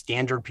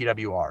standard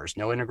PWRs,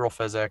 no integral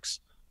physics,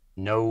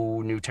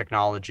 no new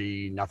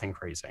technology, nothing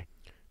crazy.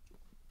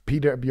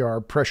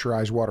 PWR,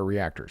 pressurized water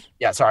reactors.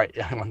 Yeah, sorry.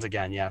 Once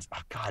again, yes. Oh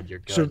God, you're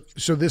good.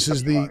 So this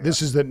is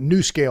the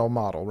new scale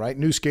model, right?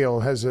 New scale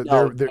has a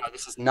no,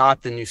 this is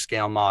not the new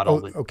scale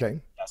model. Oh, okay.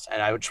 Yes,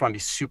 and I just want to be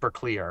super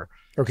clear.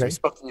 Okay. So we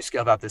spoke to new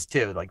scale about this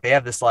too. Like they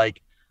have this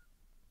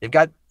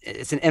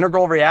it's an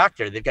integral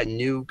reactor. They've got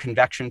new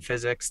convection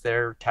physics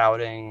they're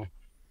touting.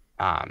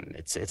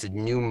 It's a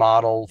new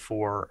model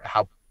for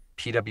how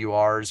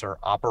PWRs are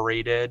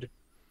operated.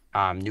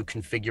 New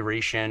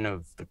configuration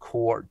of the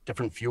core,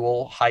 different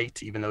fuel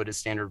height, even though it is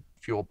standard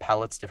fuel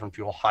pellets, different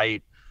fuel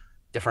height,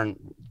 different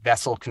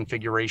vessel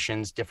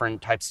configurations,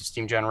 different types of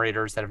steam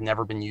generators that have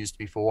never been used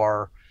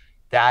before.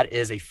 That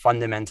is a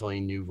fundamentally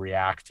new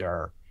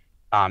reactor.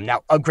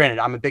 Now, granted,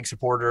 I'm a big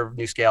supporter of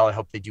NuScale. I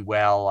hope they do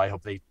well. I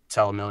hope they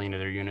sell 1 million of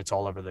their units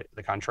all over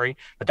the country.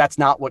 But that's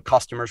not what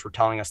customers were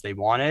telling us they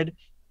wanted.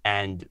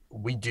 And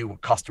we do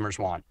what customers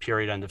want,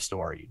 period, end of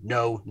story.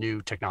 No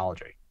new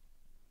technology.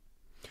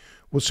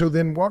 Well, so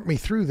then walk me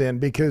through then,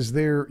 because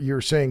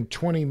you're saying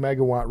 20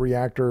 megawatt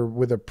reactor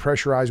with a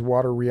pressurized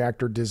water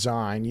reactor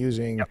design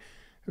using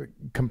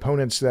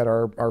components that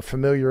are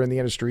familiar in the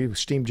industry,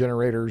 steam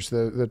generators,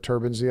 the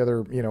turbines, the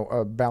other,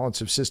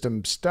 balance of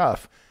system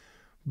stuff.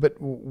 But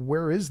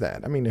where is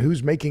that? I mean,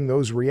 who's making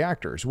those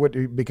reactors?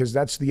 Because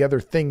that's the other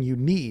thing you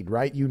need,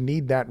 right? You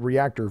need that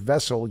reactor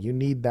vessel. You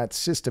need that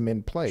system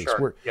in place.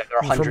 Sure. There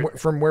are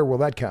hundreds. From where will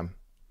that come?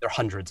 There are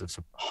hundreds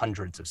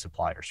of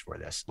suppliers for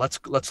this.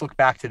 Let's look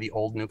back to the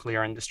old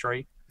nuclear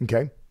industry.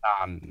 Okay.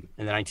 In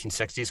the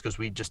 1960s,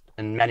 because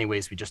in many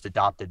ways we just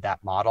adopted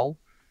that model.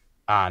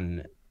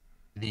 The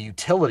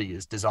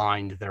utilities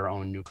designed their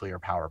own nuclear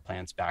power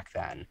plants back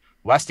then.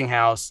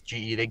 Westinghouse,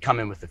 GE, they'd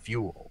come in with the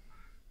fuel,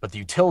 but the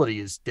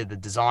utilities did the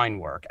design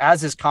work,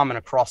 as is common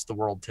across the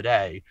world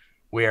today,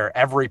 where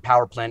every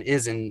power plant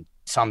is in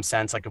some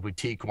sense like a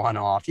boutique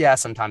one-off. Yeah,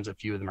 sometimes a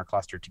few of them are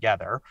clustered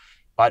together.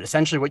 But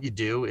essentially what you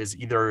do is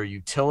either a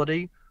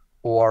utility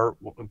or,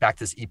 back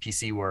to this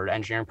EPC word,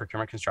 engineering,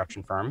 procurement,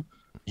 construction firm,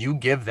 you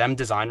give them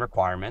design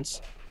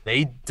requirements,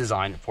 they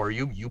design it for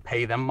you, you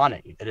pay them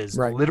money. It is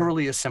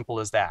literally as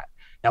simple as that.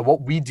 Now,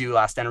 what we do,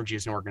 Last Energy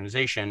as an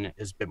organization,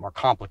 is a bit more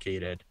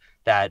complicated,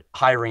 that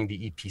hiring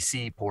the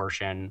EPC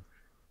portion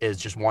is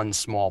just one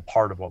small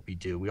part of what we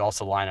do. We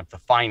also line up the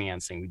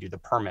financing, we do the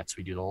permits,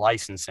 we do the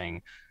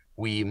licensing,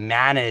 we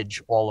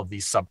manage all of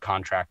these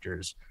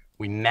subcontractors.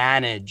 We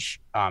manage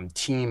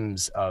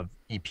teams of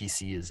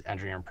EPCs,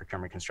 engineering,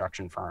 procurement,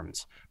 construction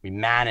firms. We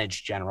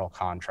manage general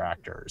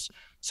contractors.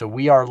 So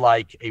we are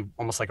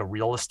almost like a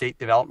real estate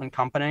development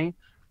company.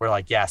 We're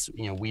like, yes,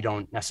 we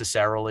don't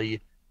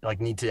necessarily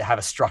need to have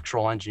a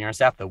structural engineering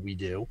staff, though we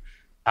do.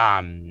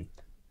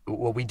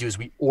 what we do is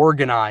we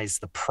organize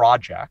the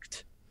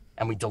project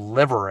and we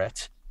deliver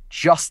it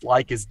just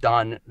like is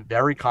done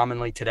very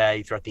commonly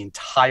today throughout the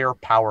entire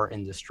power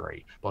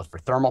industry, both for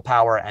thermal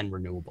power and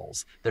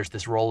renewables. There's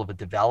this role of a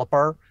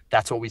developer.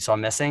 That's what we saw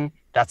missing.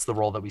 That's the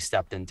role that we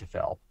stepped in to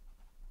fill.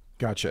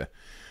 Gotcha.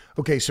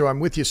 Okay, so I'm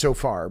with you so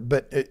far,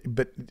 but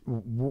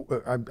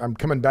I'm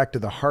coming back to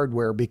the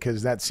hardware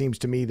because that seems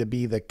to me to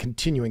be the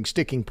continuing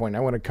sticking point. I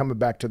want to come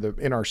back to the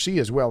NRC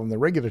as well and the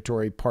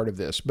regulatory part of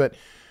this, but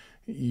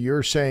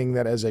you're saying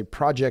that as a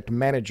project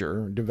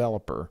manager,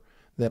 developer,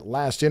 that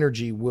Last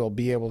Energy will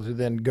be able to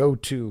then go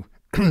to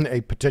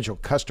a potential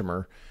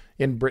customer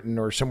in Britain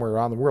or somewhere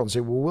around the world and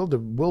say, well,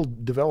 we'll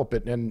develop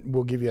it and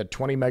we'll give you a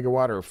 20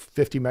 megawatt or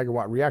 50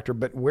 megawatt reactor.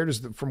 But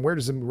from where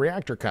does the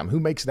reactor come? Who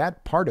makes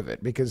that part of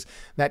it? Because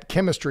that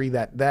chemistry,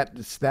 that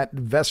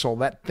vessel,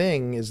 that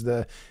thing is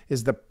the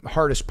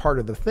hardest part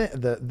of the thing.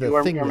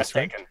 You're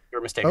mistaken. Right?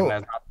 You're mistaken.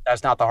 Oh.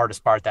 That's not the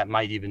hardest part. That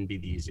might even be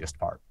the easiest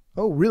part.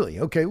 Oh, really?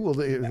 Okay. Well,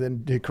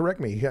 then correct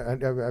me.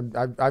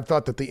 I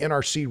thought that the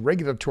NRC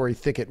regulatory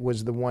thicket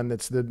was the one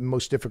that's the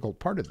most difficult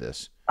part of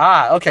this.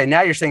 Okay.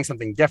 Now you're saying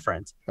something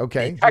different.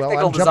 Okay. Well,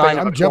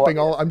 I'm jumping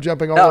all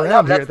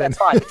around here. That's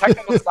fine. The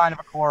technical design of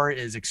a core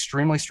is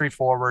extremely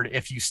straightforward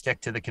if you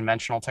stick to the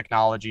conventional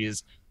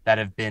technologies that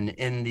have been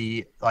in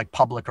the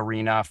public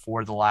arena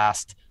for the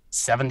last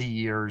 70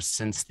 years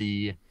since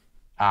the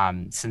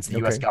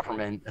U.S.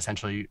 government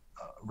essentially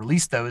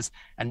released those.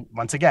 And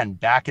once again,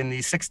 back in the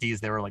 60s,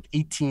 there were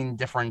 18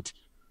 different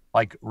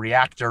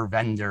reactor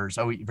vendors,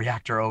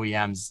 reactor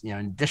OEMs, in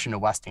addition to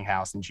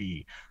Westinghouse and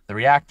GE. The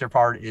reactor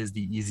part is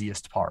the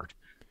easiest part,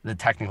 the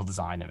technical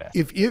design of it.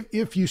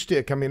 If you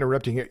stick, I'm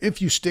interrupting here.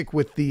 If you stick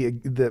with the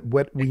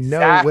what we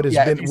know, what has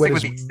been, what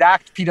is the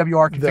exact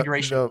PWR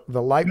configuration,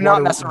 the light do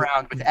not mess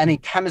around with any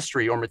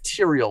chemistry or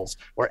materials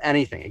or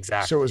anything.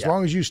 Exactly. So as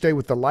long as you stay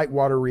with the light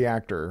water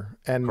reactor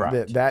and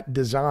that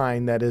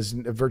design, that is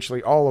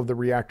virtually all of the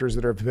reactors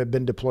that have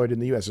been deployed in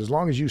the U.S., as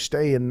long as you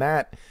stay in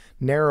that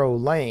narrow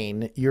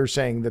lane, you're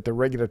saying that the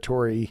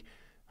regulatory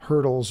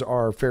hurdles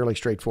are fairly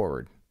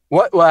straightforward.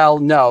 Well,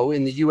 no,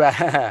 in the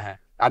U.S.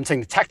 I'm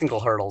saying the technical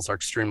hurdles are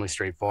extremely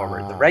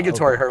straightforward. The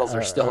regulatory hurdles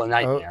are still a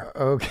nightmare.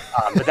 Okay.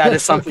 But that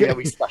is something that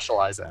we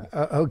specialize in.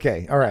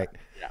 Okay. All right.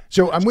 Yeah.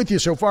 So I'm with you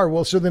so far.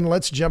 Well, so then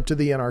let's jump to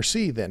the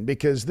NRC then,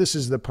 because this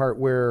is the part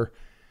where,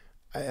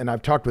 and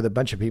I've talked with a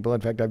bunch of people.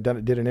 In fact, did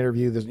an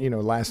interview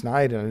last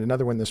night and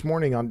another one this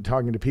morning on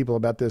talking to people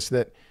about this,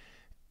 that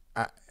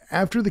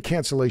after the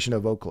cancellation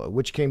of Oklo,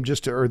 which came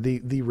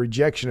the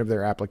rejection of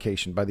their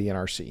application by the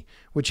NRC,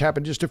 which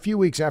happened just a few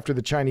weeks after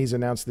the Chinese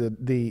announced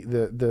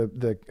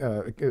the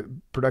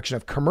production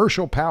of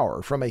commercial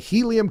power from a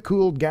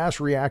helium-cooled gas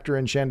reactor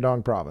in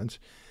Shandong province.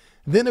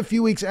 Then a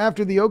few weeks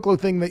after the Oklo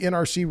thing, the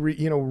NRC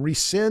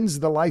rescinds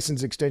the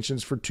license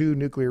extensions for 2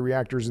 nuclear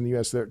reactors in the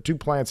U.S. There are 2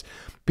 plants,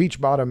 Peach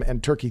Bottom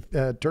and Turkey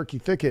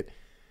Thicket.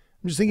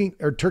 I'm just thinking,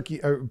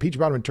 Peach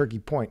Bottom and Turkey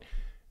Point.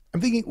 I'm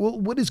thinking, well,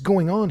 what is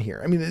going on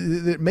here? I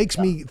mean, it makes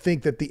me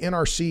think that the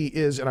NRC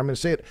is, and I'm going to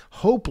say it,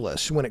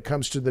 hopeless when it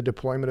comes to the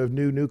deployment of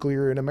new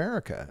nuclear in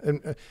America.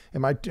 And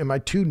am I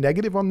too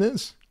negative on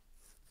this?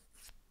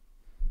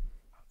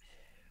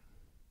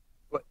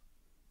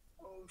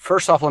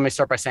 First off, let me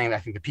start by saying that I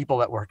think the people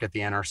that work at the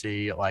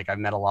NRC, I've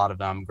met a lot of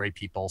them, great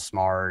people,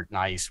 smart,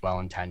 nice,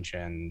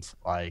 well-intentioned.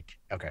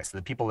 Okay, so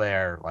the people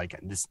there,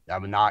 this,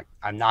 I'm not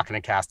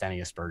going to cast any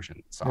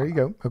aspersions. There you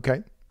go.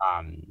 Okay.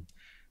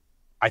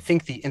 I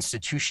think the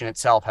institution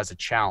itself has a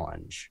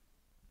challenge.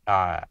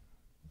 I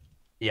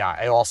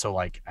also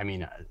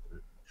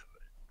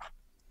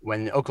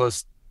when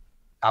Oklo's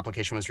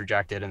application was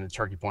rejected and the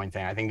Turkey Point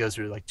thing, I think those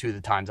were 2 of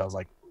the times I was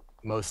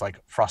most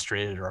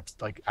frustrated or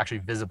actually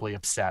visibly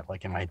upset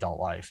in my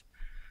adult life.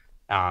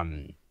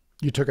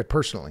 You took it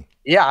personally?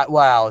 Yeah.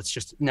 Well, it's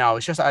just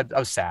I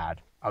was sad.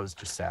 I was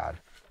just sad.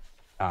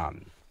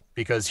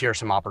 Because here are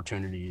some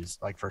opportunities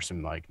for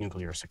some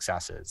nuclear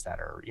successes that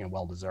are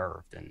well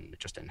deserved, and it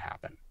just didn't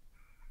happen.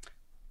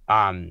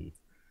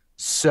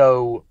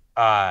 So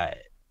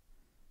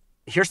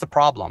here's the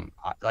problem.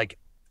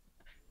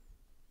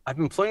 I've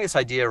been floating this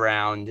idea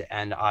around,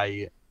 and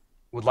I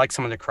would like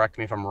someone to correct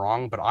me if I'm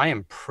wrong, but I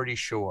am pretty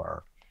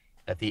sure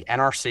that the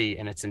NRC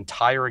in its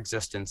entire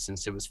existence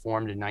since it was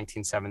formed in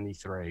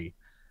 1973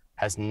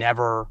 has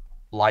never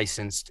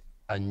licensed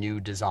a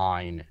new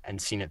design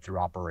and seen it through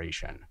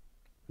operation.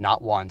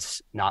 Not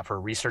once, not for a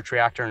research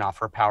reactor, not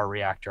for a power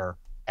reactor,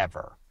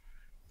 ever.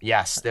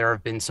 Yes, there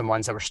have been some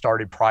ones that were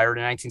started prior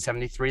to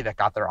 1973 that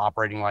got their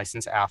operating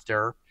license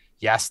after.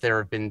 Yes, there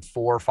have been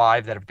 4 or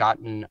 5 that have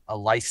gotten a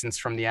license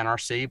from the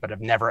NRC, but have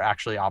never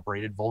actually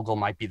operated. Vogtle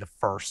might be the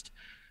first,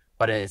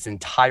 but in its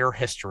entire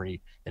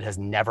history, it has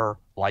never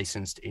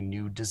licensed a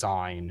new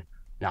design,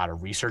 not a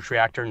research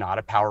reactor, not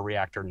a power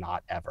reactor,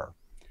 not ever.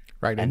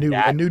 Right, a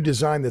new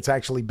design that's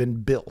actually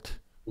been built.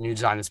 new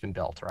design that's been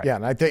built, right? Yeah,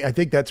 and I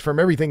think that's from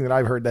everything that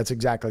I've heard.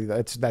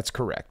 That's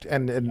correct.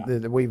 And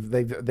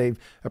they've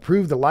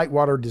approved the light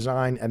water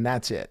design, and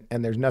that's it.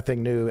 And there's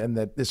nothing new. And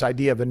that this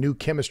idea of a new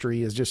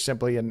chemistry is just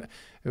simply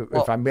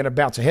if I'm going to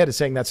bounce ahead of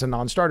saying that's a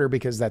non-starter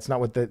because that's not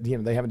what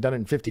they haven't done it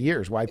in 50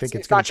 years. Well, I think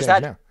it's going to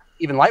change now.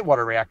 Even light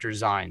water reactor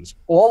designs,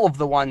 all of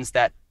the ones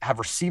that have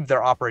received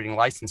their operating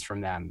license from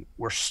them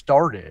were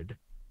started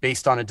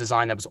based on a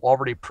design that was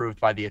already approved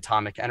by the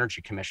Atomic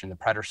Energy Commission, the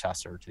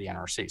predecessor to the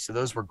NRC. So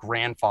those were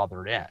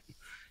grandfathered in.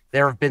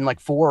 There have been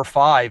like 4 or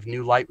 5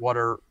 new light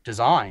water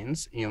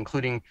designs,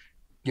 including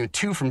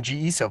 2 from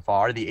GE so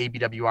far, the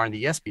ABWR and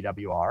the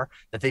ESBWR,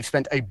 that they've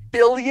spent $1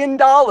 billion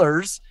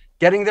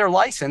getting their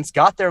license,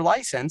 got their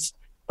license,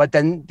 but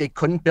then they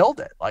couldn't build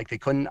it. Like they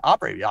couldn't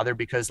operate it, either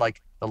because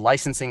like the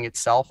licensing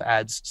itself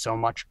adds so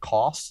much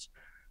cost,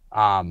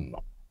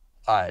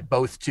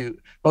 both to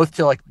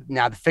like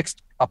now the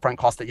fixed upfront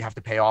cost that you have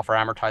to pay off or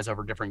amortize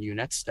over different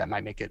units that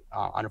might make it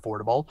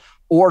unaffordable,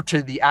 or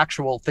to the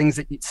actual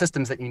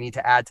systems that you need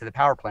to add to the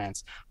power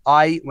plants.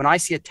 When I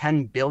see a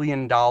 $10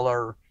 billion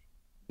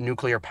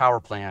nuclear power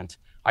plant,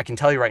 I can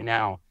tell you right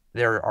now,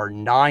 there are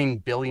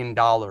 $9 billion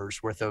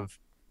worth of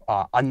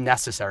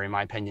unnecessary, in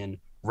my opinion,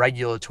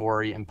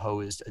 regulatory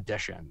imposed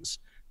additions.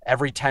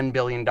 Every $10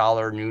 billion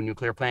new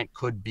nuclear plant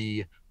could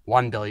be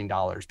 $1 billion,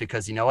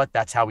 because you know what?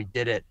 That's how we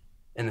did it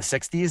in the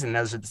 60s. And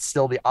those are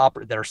still that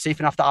are safe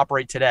enough to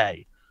operate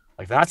today.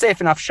 Like, they're not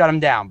safe enough, shut them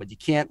down, but you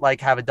can't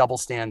like have a double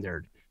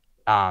standard.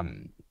 A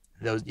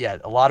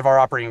lot of our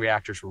operating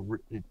reactors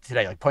were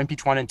today, like Point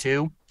Beach 1 and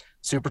 2,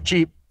 super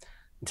cheap.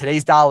 In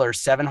today's dollars,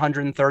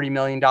 $730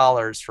 million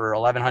for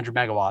 1,100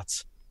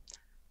 megawatts.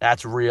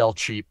 That's real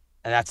cheap.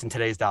 And that's in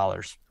today's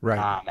dollars.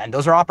 Right. And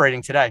those are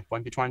operating today,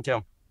 Point Beach 1 and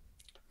 2.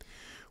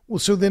 Well,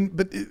 so then,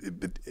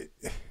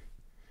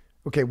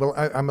 okay, well,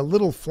 I'm a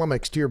little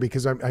flummoxed here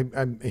because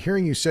I'm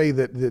hearing you say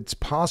that it's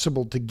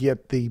possible to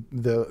get the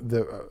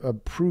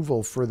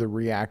approval for the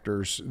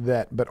reactors,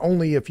 but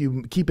only if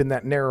you keep in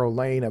that narrow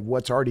lane of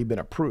what's already been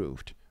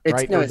approved,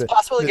 right? It's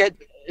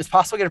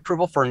possible to get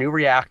approval for a new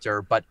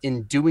reactor, but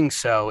in doing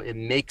so, it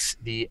makes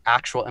the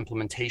actual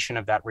implementation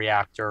of that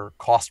reactor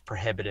cost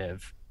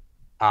prohibitive,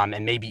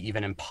 and maybe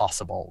even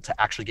impossible to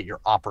actually get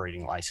your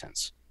operating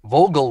license.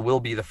 Vogtle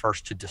will be the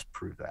first to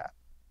disprove that.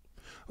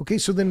 Okay,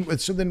 so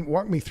then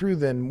walk me through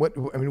then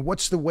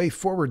what's the way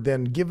forward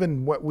then,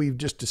 given what we've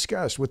just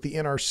discussed with the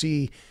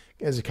NRC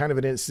as a kind of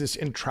it's this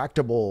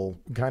intractable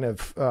kind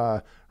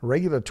of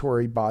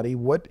regulatory body.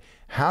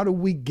 How do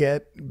we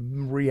get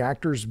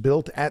reactors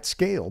built at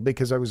scale?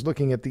 Because I was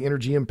looking at the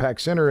Energy Impact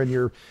Center and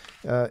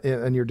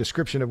your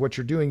description of what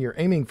you're doing. You're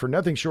aiming for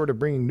nothing short of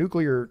bringing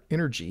nuclear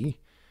energy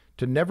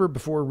to never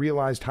before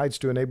realized heights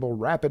to enable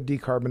rapid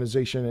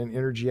decarbonization and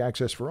energy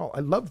access for all. I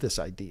love this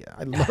idea.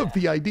 I love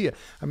the idea.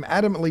 I'm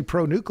adamantly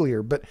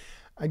pro-nuclear, but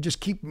I just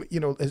keep,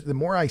 the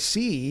more I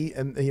see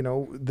and,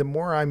 the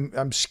more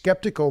I'm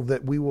skeptical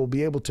that we will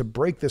be able to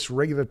break this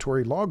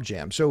regulatory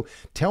logjam. So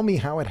tell me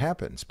how it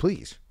happens,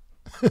 please.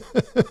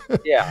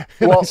 Yeah.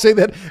 Well, I say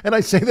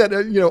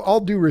that, all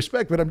due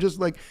respect, but I'm just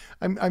like,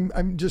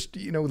 I'm just,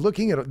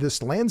 looking at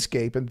this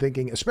landscape and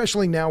thinking,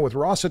 especially now with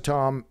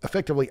Rosatom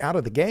effectively out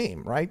of the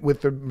game, right?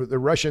 With the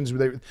Russians,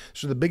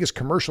 so the biggest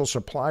commercial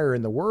supplier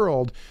in the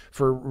world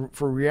for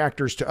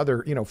reactors to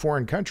other,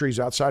 foreign countries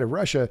outside of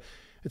Russia.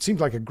 It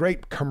seems like a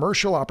great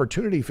commercial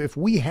opportunity if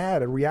we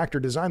had a reactor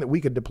design that we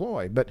could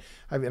deploy, but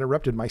I've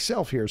interrupted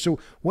myself here. So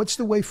what's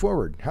the way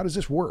forward? How does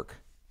this work?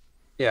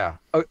 Yeah.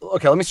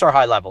 Okay. Let me start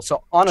high level.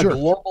 So on a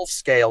global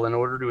scale, in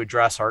order to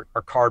address our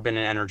carbon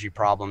and energy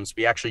problems,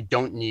 we actually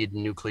don't need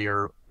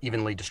nuclear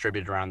evenly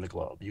distributed around the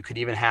globe. You could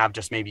even have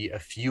just maybe a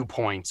few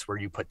points where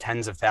you put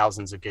tens of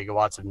thousands of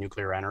gigawatts of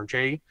nuclear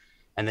energy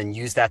and then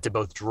use that to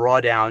both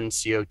draw down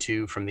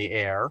CO2 from the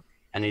air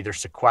and either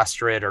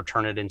sequester it or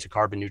turn it into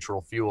carbon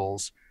neutral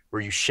fuels,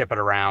 where you ship it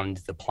around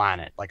the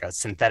planet, like a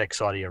synthetic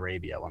Saudi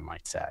Arabia, one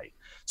might say.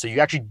 So you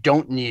actually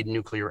don't need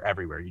nuclear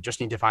everywhere. You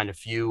just need to find a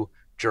few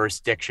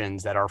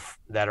jurisdictions that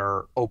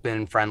are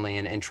open, friendly,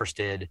 and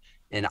interested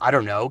in,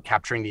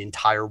 capturing the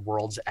entire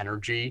world's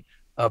energy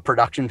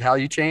production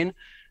value chain.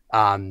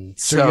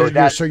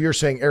 So you're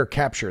saying air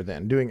capture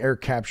then, doing air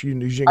capture,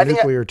 using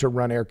nuclear to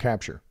run air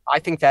capture. I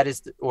think that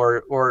is,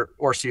 or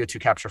CO2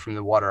 capture from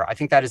the water. I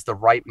think that is the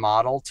right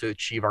model to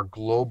achieve our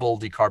global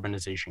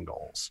decarbonization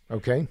goals.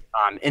 Okay.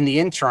 In the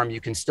interim,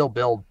 you can still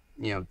build,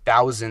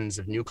 thousands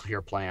of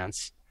nuclear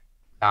plants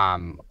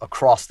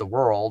across the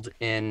world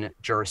in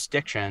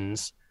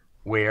jurisdictions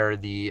where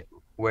the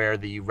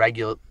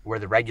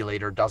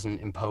regulator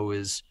doesn't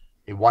impose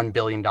a $1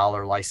 billion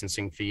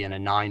licensing fee and a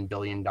 $9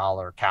 billion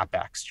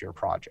capex to your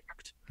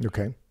project.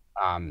 Okay.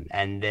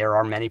 And there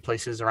are many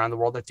places around the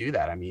world that do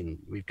that. I mean,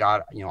 we've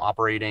got,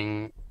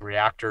 operating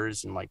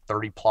reactors in like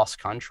 30 plus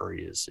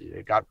countries.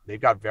 They've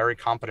got very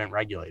competent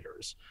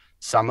regulators.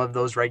 Some of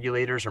those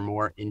regulators are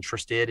more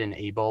interested and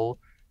able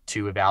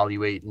to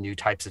evaluate new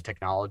types of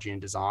technology and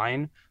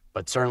design,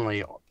 but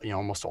certainly,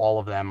 almost all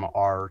of them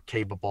are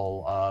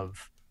capable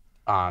of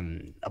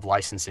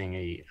licensing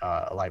a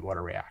light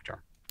water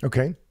reactor.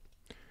 Okay.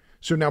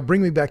 So now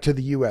bring me back to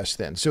the U.S.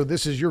 then. So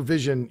this is your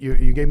vision.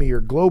 You gave me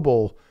your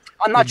global.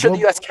 I'm not sure the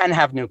U.S. can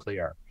have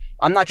nuclear.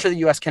 I'm not sure the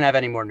U.S. can have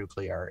any more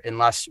nuclear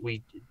unless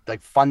we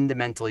like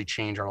fundamentally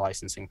change our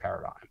licensing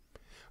paradigm.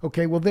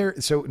 Okay, well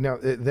so now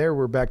there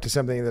we're back to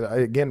something that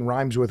again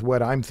rhymes with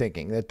what I'm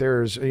thinking, that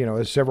there's,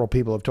 as several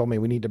people have told me,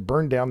 we need to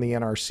burn down the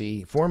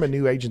NRC, form a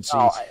new agency,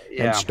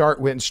 and start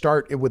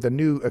with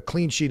a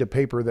clean sheet of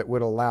paper that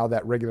would allow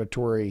that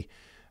regulatory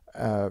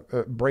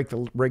break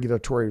the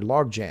regulatory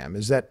logjam.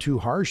 Is that too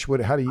harsh?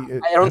 How do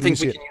you? I don't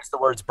think we can use the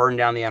words "burn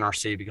down the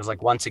NRC" because,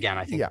 like, once again,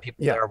 I think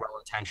people there are well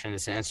intentioned.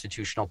 It's an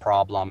institutional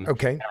problem.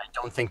 Okay, and I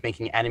don't think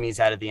making enemies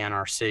out of the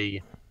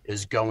NRC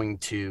is going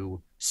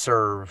to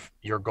serve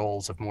your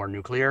goals of more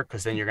nuclear,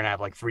 because then you're going to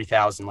have like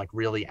 3,000 like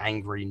really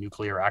angry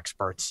nuclear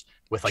experts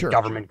with like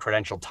government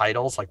credential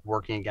titles like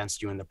working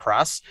against you in the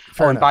press.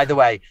 And by the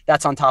way,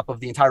 that's on top of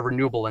the entire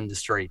renewable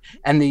industry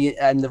and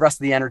the rest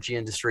of the energy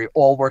industry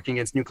all working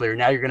against nuclear.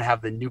 Now you're going to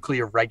have the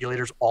nuclear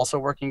regulators also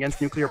working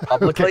against nuclear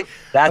publicly.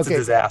 That's a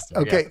disaster.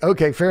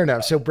 Okay, fair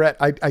enough. So Bret,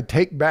 I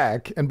take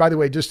back, and by the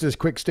way, just as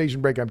quick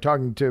station break, I'm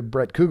talking to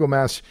Bret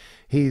Kugelmass.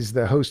 He's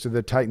the host of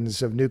the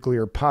Titans of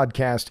Nuclear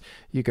podcast.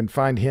 You can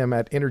find him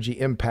at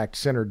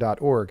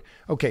energyimpactcenter.org.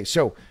 Okay,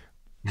 so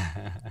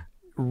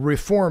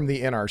reform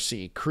the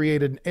NRC,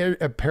 create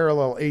a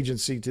parallel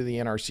agency to the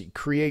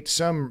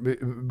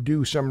NRC,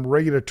 do some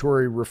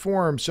regulatory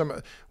reform.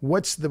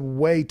 What's the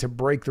way to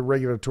break the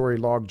regulatory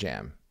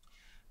logjam?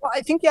 Well,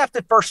 I think you have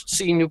to first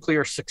see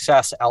nuclear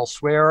success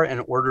elsewhere in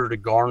order to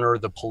garner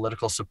the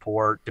political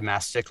support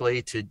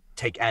domestically to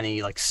take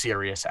any like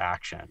serious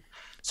action.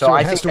 So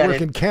it has to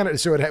work in Canada.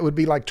 So it would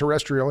be like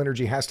terrestrial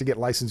energy has to get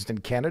licensed in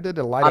Canada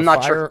to light a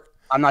fire.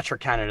 I'm not sure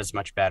Canada's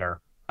much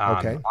better.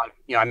 Okay.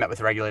 I met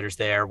with regulators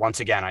there. Once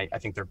again, I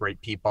think they're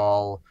great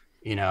people,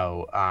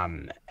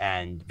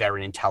 and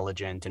very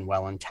intelligent and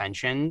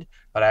well-intentioned.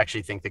 But I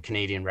actually think the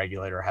Canadian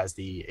regulator has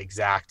the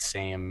exact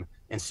same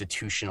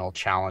institutional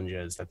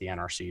challenges that the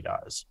NRC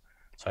does.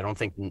 So I don't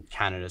think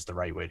Canada is the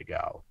right way to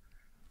go.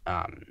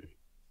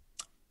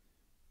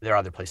 There are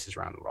other places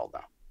around the world,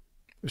 though.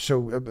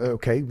 So,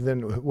 okay, then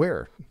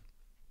where?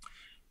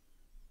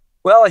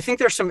 Well, I think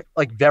there's some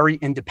like very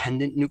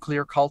independent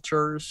nuclear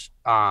cultures,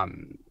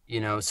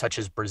 such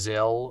as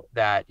Brazil,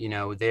 that,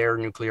 their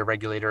nuclear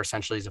regulator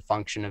essentially is a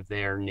function of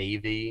their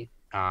navy.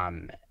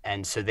 And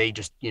so they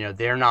just,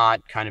 they're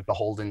not kind of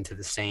beholden to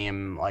the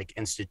same like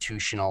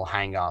institutional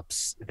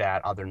hangups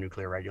that other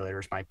nuclear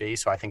regulators might be.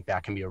 So I think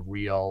that can be a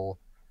real,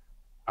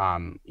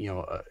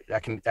 that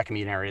can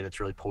be an area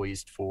that's really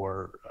poised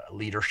for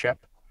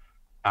leadership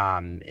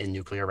in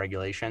nuclear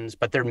regulations.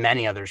 But there are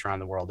many others around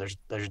the world. There's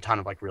a ton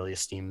of like really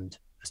esteemed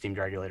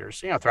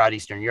regulators, throughout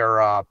Eastern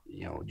Europe,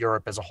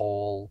 Europe as a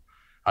whole.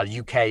 The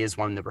UK is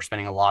one that we're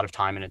spending a lot of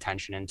time and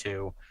attention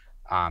into.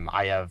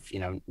 I have,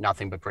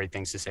 nothing but great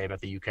things to say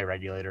about the UK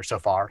regulator so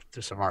far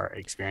through some of our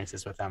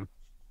experiences with them.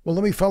 Well,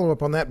 let me follow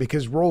up on that,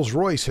 because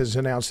Rolls-Royce has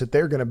announced that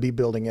they're going to be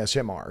building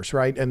SMRs,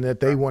 right? And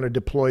that they want to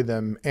deploy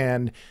them.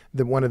 And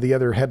one of the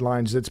other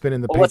headlines that's been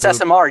in the paper. What's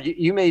SMR?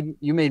 You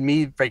made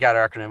me break out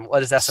an acronym. What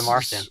does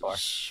SMR stand for?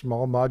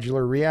 Small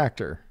modular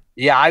reactor.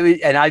 Yeah,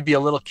 I'd be a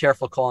little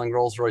careful calling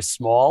Rolls-Royce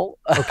small,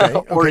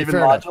 or even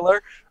modular.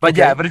 Enough.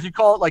 But but if you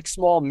call it like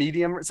small,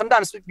 medium,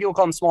 sometimes people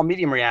call them small,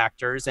 medium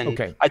reactors.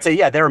 And I'd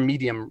say, they're a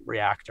medium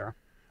reactor.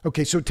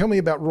 Okay, so tell me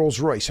about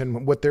Rolls-Royce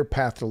and what their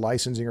path to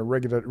licensing or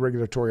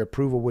regulatory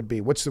approval would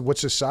be. What's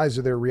the size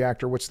of their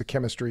reactor? What's the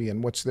chemistry,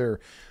 and what's their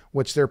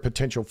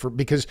potential for?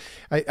 Because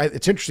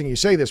it's interesting you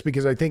say this,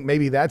 because I think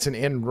maybe that's an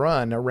end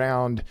run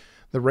around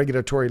the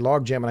regulatory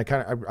logjam. And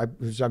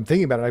as I'm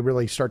thinking about it, I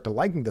really start to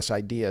liking this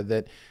idea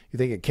that you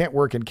think it can't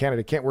work in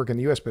Canada, can't work in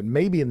the U.S., but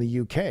maybe in the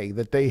UK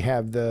that they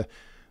have the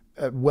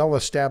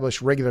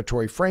well-established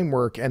regulatory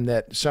framework, and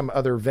that some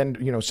other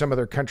some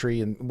other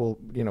country, and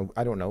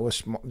I don't know,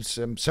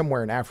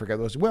 somewhere in Africa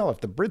goes, well, if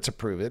the Brits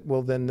approve it,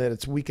 well, then then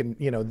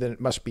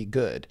it must be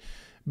good.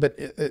 But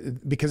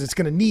because it's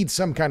going to need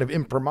some kind of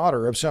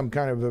imprimatur of some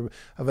kind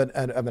of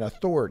an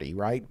authority,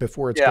 right,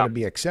 before it's going to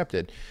be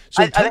accepted.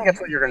 So I think that's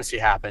what you're going to see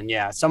happen.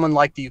 Yeah, someone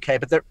like the UK,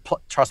 but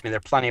trust me, there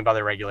are plenty of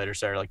other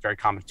regulators that are like very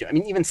competent too. I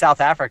mean, even South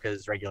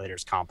Africa's regulator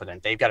is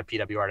competent. They've got a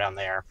PWR down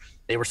there.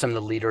 They were some of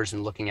the leaders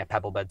in looking at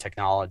pebble bed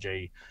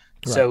technology.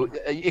 Right. So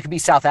it could be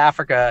South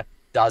Africa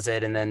does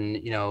it, and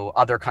then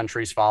other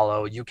countries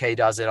follow. UK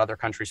does it, other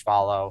countries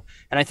follow.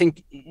 And I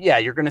think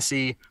you're going to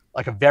see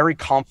like a very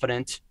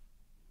confident,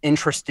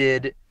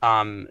 interested,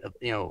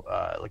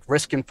 like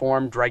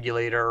risk-informed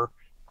regulator,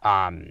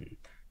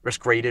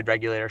 risk-rated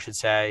regulator, I should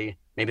say.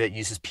 Maybe that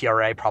uses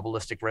PRA,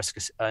 probabilistic risk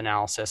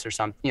analysis, or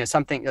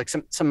something like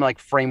some like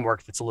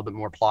framework that's a little bit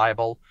more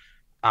pliable,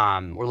 or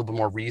a little bit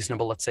more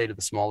reasonable, let's say, to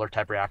the smaller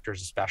type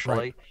reactors, especially.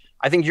 Right.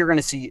 I think you're going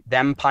to see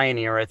them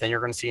pioneer it. Then you're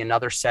going to see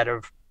another set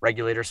of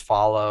regulators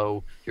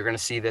follow. You're going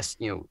to see this,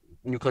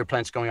 nuclear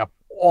plants going up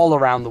all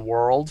around the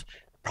world.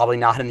 Probably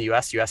not in the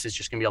U.S. The U.S. is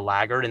just going to be a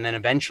laggard. And then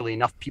eventually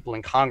enough people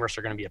in Congress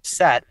are going to be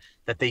upset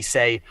that they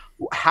say,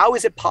 how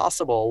is it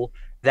possible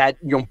that,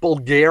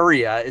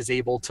 Bulgaria is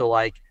able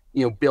to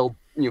build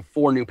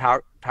four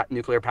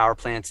nuclear power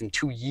plants in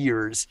 2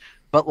 years.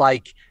 But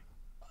like,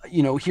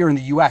 here in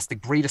the US, the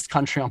greatest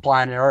country on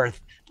planet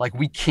Earth, like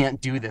we can't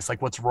do this.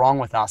 Like, what's wrong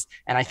with us?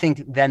 And I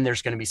think then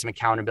there's going to be some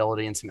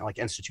accountability and some like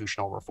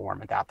institutional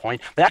reform at that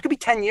point. But that could be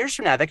 10 years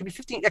from now. That could be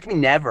 15. That could be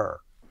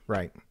never.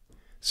 Right.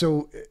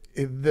 So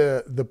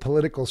the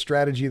political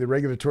strategy, the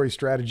regulatory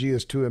strategy,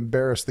 is to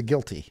embarrass the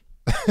guilty.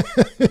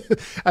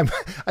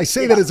 I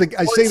say that as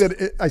a I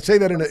say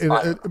that in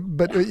a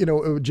but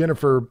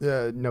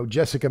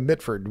Jessica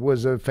Mitford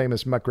was a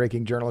famous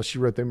muckraking journalist. She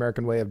wrote The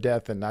American Way of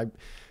Death, and I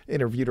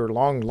interviewed her a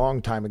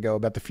long time ago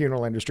about the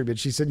funeral industry. But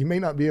she said, you may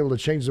not be able to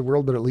change the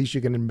world, but at least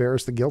you can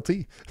embarrass the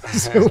guilty.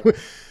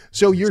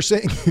 So you're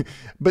saying,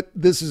 but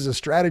this is a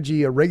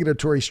strategy, a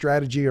regulatory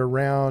strategy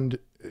around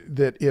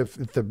that. If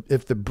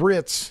the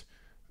Brits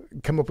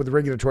come up with a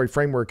regulatory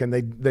framework and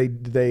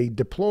they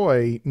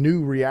deploy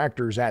new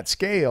reactors at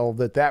scale,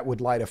 that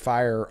would light a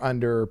fire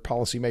under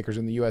policymakers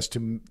in the U.S.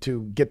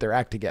 to get their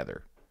act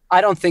together. I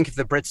don't think if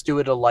the Brits do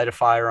it, it'll light a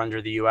fire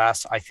under the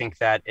U.S. I think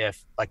that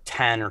if like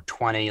 10 or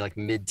 20 like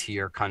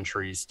mid-tier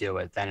countries do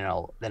it, then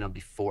it'll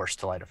be forced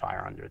to light a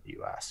fire under the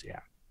U.S. Yeah.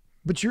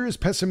 But you're as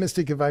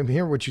pessimistic, if I'm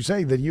hearing what you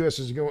say, that U.S.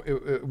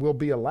 will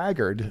be a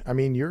laggard. I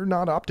mean, you're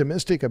not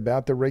optimistic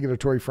about the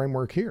regulatory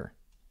framework here.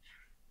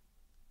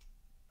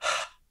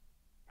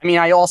 I mean,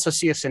 I also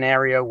see a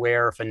scenario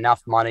where if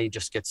enough money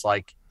just gets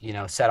like,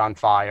 set on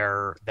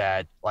fire,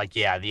 that like,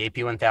 yeah, the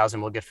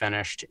AP1000 will get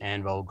finished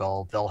in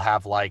Vogel. They'll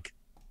have like,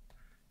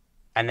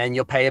 and then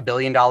you'll pay $1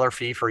 billion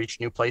fee for each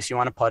new place you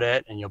want to put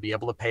it, and you'll be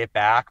able to pay it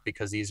back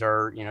because these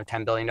are,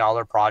 $10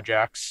 billion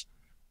projects.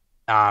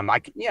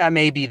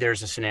 Maybe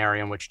there's a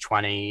scenario in which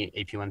 20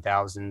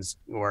 AP1000s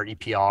or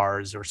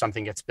EPRs or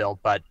something gets built,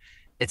 but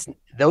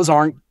those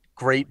aren't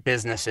great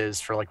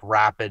businesses for like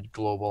rapid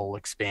global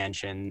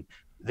expansion.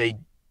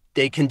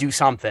 They can do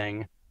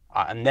something.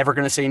 I'm never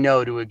going to say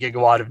no to a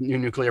gigawatt of new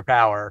nuclear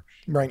power,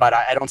 right? But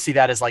I don't see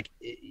that as like,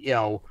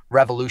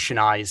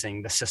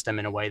 revolutionizing the system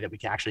in a way that we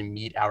can actually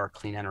meet our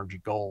clean energy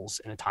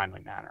goals in a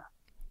timely manner.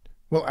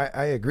 Well,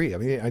 I agree. I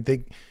mean, I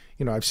think,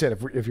 I've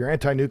said if you're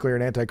anti-nuclear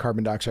and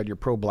anti-carbon dioxide, you're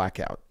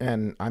pro-blackout,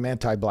 and I'm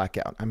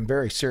anti-blackout. I'm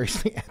very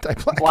seriously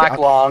anti-blackout. Black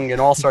lung and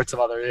all sorts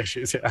of other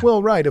issues. Yeah.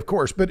 Well, right, of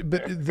course, but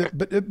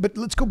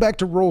let's go back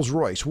to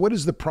Rolls-Royce. What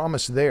is the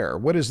promise there?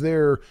 What's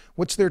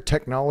their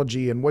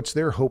technology, and what's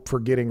their hope for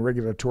getting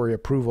regulatory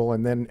approval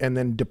and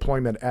then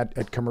deployment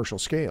at commercial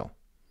scale?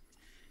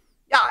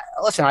 Yeah,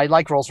 listen, I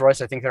like Rolls-Royce.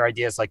 I think their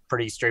idea is like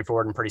pretty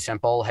straightforward and pretty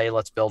simple. Hey,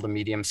 let's build a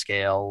medium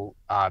scale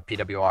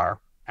PWR,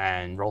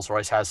 and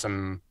Rolls-Royce has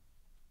some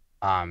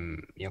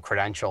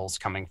credentials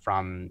coming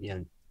from,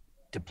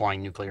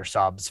 deploying nuclear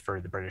subs for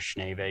the British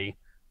Navy.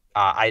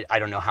 I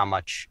don't know how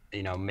much,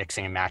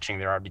 mixing and matching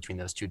there are between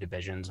those two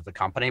divisions of the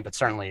company, but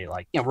certainly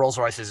like,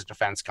 Rolls-Royce is a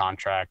defense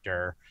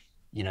contractor.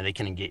 They know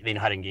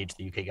how to engage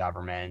the UK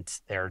government.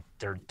 Their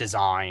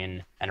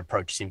design and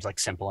approach seems like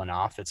simple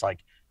enough. It's like,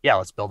 yeah,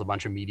 let's build a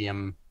bunch of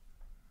medium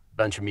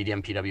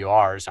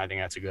PWRs. I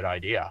think that's a good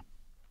idea.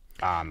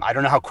 I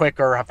don't know how quick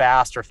or how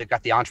fast, or if they've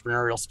got the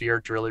entrepreneurial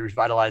spirit to really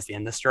revitalize the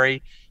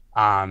industry.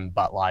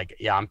 But like,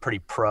 yeah, I'm pretty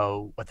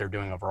pro what they're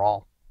doing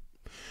overall.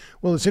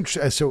 Well, it's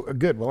interesting. So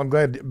good. Well, I'm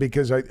glad,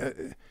 because I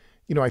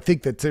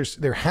think that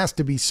there has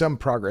to be some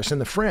progress.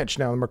 And the French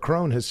now,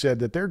 Macron has said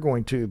that they're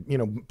going to,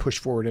 push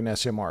forward in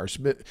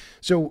SMRs. But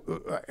so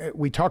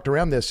we talked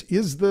around this.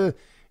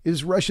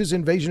 Is Russia's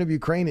invasion of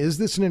Ukraine, is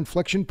this an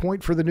inflection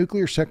point for the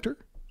nuclear sector?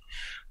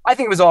 I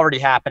think it was already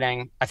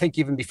happening. I think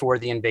even before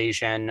the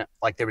invasion,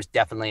 like there was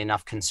definitely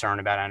enough concern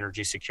about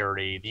energy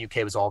security. The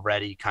UK was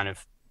already kind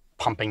of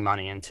pumping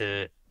money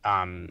into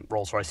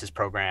Rolls-Royce's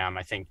program.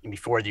 I think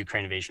before the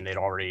Ukraine invasion, they'd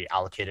already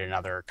allocated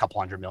another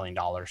couple $100 million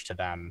to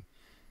them.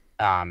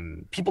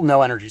 People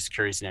know energy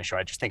security is an issue.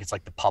 I just think it's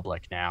like the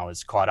public now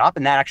is caught up,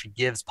 and that actually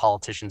gives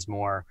politicians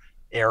more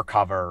air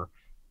cover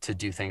to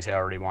do things they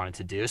already wanted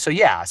to do. So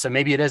yeah, so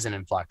maybe it is an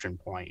inflection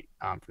point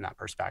from that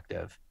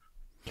perspective.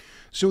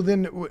 So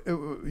then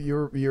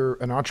you're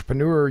an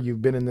entrepreneur.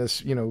 You've been in this,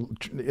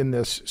 in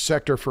this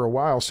sector for a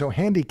while. So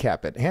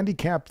handicap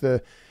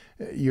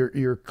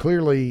you're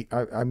clearly,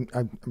 I'm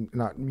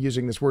not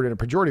using this word in a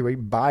pejorative way,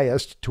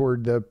 biased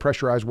toward the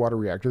pressurized water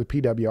reactor, the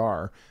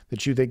PWR,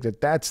 that you think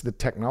that's the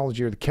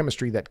technology or the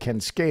chemistry that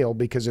can scale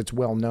because it's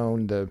well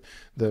known.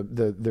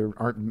 There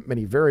aren't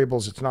many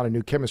variables. It's not a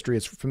new chemistry.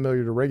 It's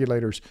familiar to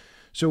regulators.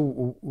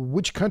 So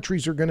which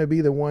countries are going to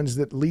be the ones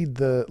that lead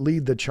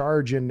the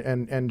charge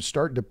and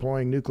start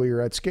deploying nuclear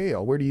at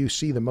scale? Where do you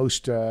see the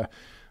most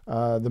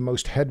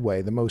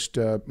headway, the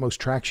most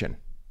traction?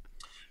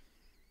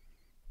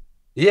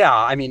 Yeah,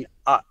 I mean,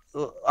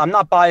 I'm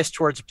not biased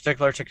towards a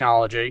particular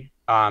technology.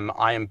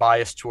 I am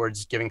biased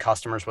towards giving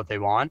customers what they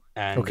want.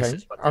 And okay, this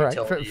is what all right,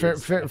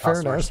 fair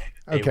enough.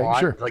 Okay, want.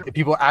 Sure. Like the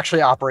people who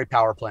actually operate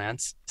power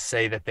plants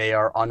say that they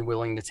are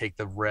unwilling to take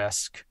the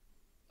risk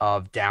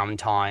of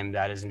downtime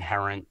that is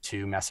inherent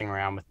to messing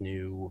around with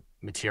new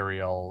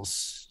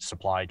materials,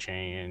 supply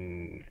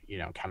chain,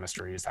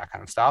 chemistries, that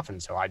kind of stuff. And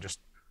so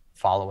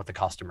follow what the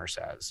customer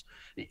says.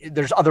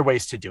 There's other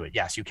ways to do it.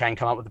 Yes, you can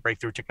come up with a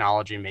breakthrough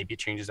technology, and maybe it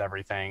changes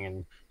everything,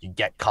 and you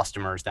get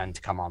customers then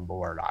to come on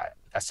board.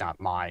 That's not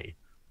my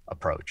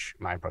approach.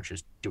 My approach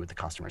is do what the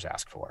customers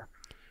ask for.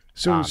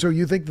 So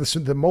you think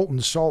the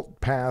molten salt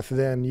path?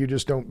 Then you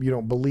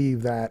don't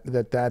believe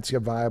that's a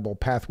viable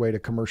pathway to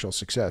commercial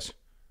success?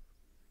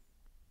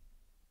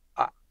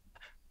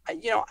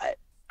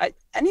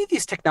 Any of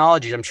these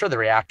technologies, I'm sure the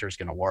reactor is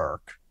going to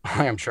work.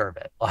 I'm sure of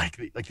it. Like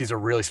these are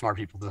really smart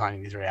people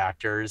designing these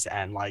reactors,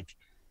 and like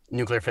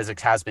nuclear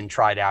physics has been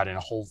tried out in a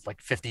whole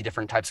like 50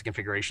 different types of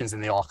configurations,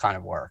 and they all kind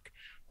of work.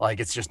 Like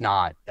it's just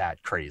not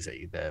that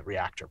crazy, the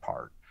reactor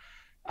part.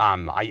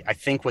 I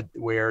think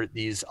where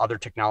these other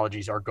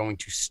technologies are going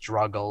to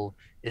struggle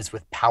is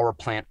with power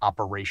plant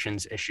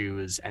operations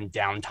issues and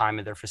downtime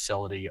of their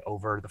facility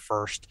over the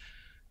first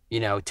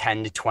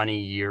 10 to 20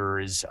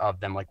 years of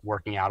them like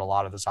working out a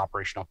lot of those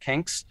operational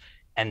kinks.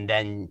 And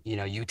then,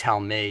 you tell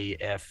me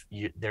if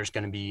there's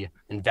going to be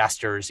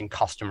investors and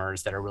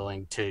customers that are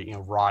willing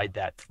to, ride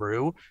that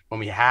through when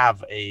we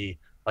have a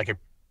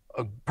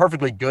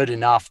perfectly good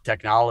enough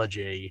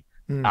technology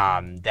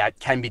that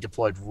can be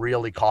deployed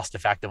really cost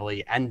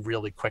effectively and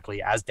really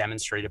quickly, as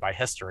demonstrated by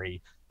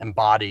history,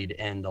 embodied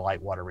in the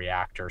light water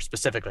reactor.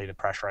 Specifically, the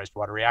pressurized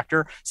water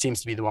reactor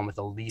seems to be the one with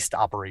the least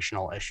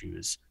operational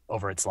issues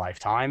over its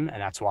lifetime. And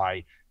that's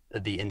why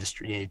the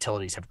industry and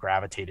utilities have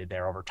gravitated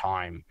there over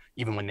time,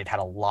 even when they've had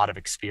a lot of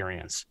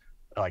experience,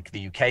 like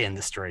the UK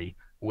industry,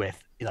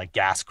 with like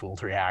gas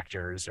cooled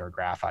reactors or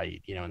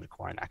graphite, in the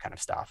core and that kind of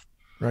stuff.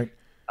 Right.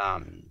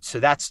 So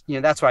that's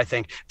what I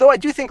think. Though I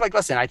do think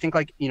let's say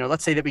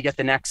that we get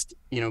the next,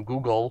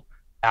 Google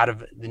out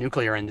of the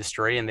nuclear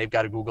industry, and they've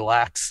got a Google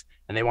X,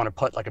 and they want to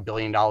put like $1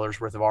 billion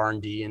worth of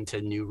R&D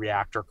into new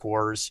reactor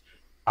cores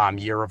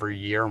year over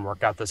year and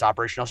work out those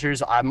operational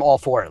issues. I'm all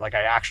for it. Like,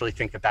 I actually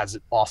think that that's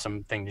an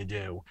awesome thing to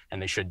do,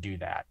 and they should do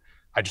that.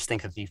 I just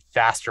think that the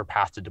faster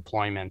path to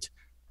deployment,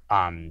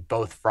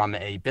 both from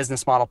a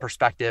business model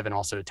perspective and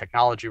also a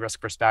technology risk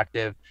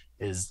perspective,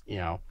 is,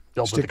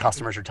 build what the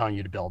customers are telling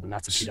you to build, and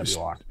that's a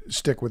PWR.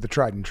 Stick with the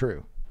tried and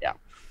true. Yeah.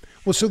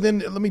 Well, so then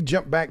let me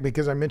jump back,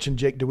 because I mentioned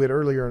Jake DeWitt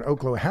earlier in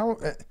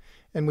Oklo.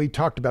 And we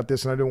talked about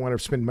this, and I don't want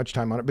to spend much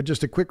time on it, but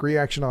just a quick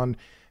reaction on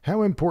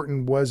how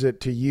important was it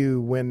to you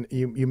when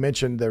you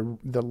mentioned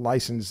the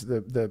license,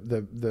 the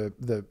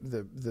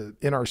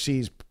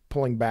NRC's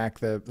pulling back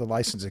the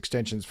license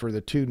extensions for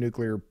the 2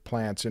 nuclear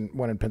plants, and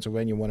one in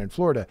Pennsylvania, one in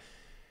Florida.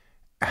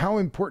 How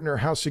important or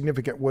how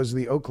significant was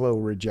the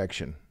Oklo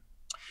rejection?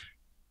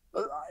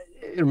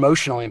 It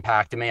emotionally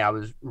impacted me. I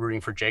was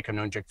rooting for Jake. I've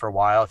known Jake for a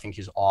while. I think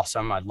he's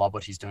awesome. I love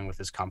what he's doing with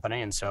his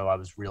company. And so I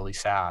was really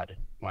sad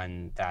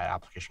when that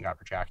application got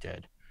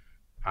rejected.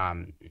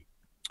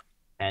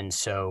 And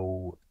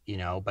so,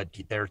 but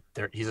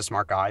he's a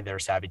smart guy. They're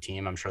a savvy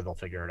team. I'm sure they'll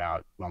figure it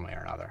out one way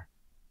or another.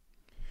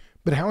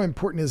 But how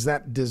important is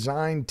that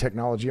design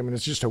technology? I mean,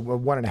 it's just a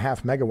 1.5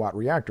 megawatt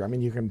reactor. I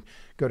mean, you can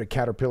go to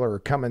Caterpillar or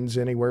Cummins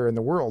anywhere in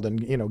the world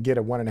and, get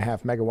a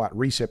 1.5 megawatt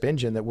recip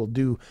engine that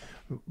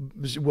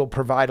will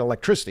provide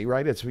electricity,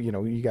 right? It's,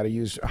 you got to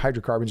use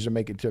hydrocarbons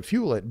to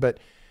fuel it. But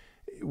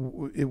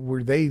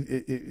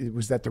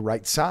was that the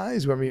right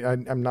size? I mean,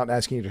 I'm not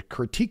asking you to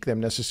critique them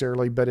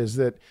necessarily, but is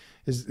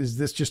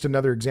this just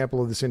another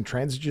example of this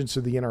intransigence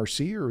of the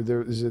NRC,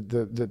 or is it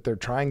that they're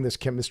trying this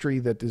chemistry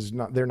that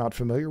they're not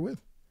familiar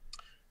with?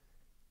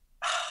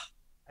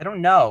 I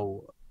don't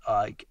know.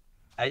 I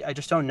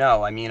just don't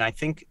know. I mean, I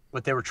think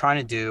what they were trying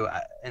to do,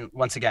 and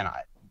once again,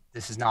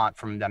 this is not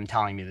from them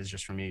telling me, this is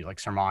just from me like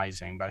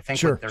surmising, but I think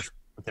sure.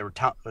 what they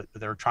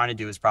were trying to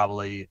do is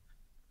probably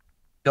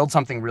build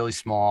something really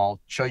small,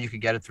 show you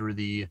could get it through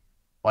the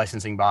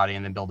licensing body,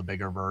 and then build a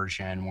bigger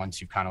version once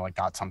you've kind of like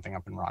got something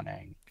up and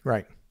running.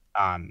 Right.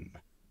 And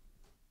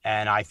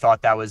I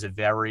thought that was a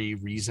very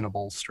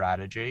reasonable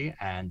strategy,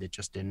 and it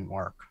just didn't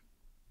work.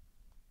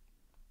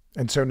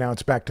 And so now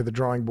it's back to the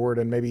drawing board,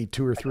 and maybe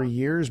 2 or 3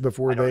 years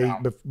before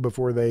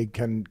they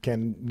can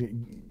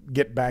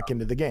get back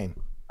into the game.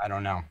 I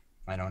don't know.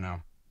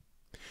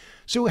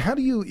 So how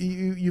do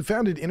you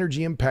founded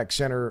Energy Impact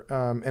Center,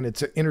 and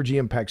it's at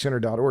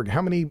energyimpactcenter.org.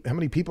 How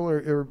many people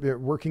are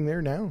working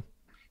there now?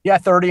 Yeah,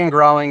 30 and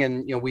growing.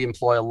 And, we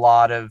employ a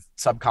lot of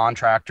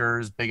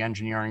subcontractors, big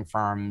engineering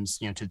firms,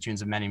 to the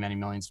tunes of many, many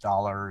millions of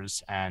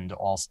dollars, and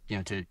also,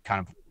 to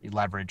kind of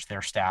leverage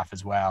their staff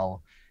as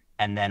well.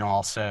 And then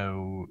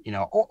also,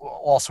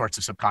 all sorts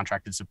of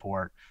subcontracted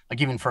support,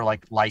 like even for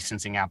like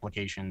licensing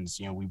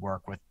applications, we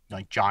work with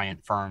like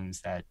giant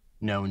firms that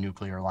know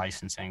nuclear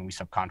licensing. We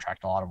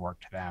subcontract a lot of work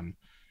to them.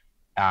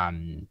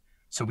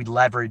 So we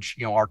leverage,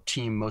 our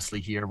team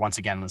mostly here. Once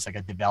again, it's like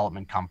a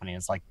development company.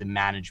 It's like the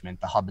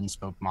management, the hub and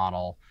spoke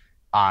model,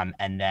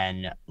 and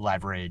then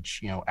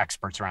leverage,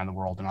 experts around the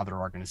world and other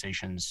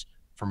organizations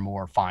for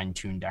more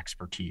fine-tuned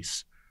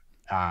expertise.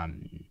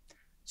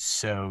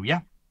 So yeah.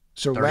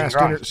 So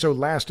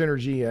Last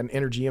Energy and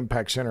Energy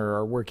Impact Center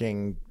are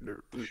working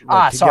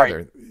together.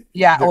 Sorry.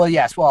 Yeah. Well,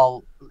 yes.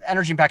 Well,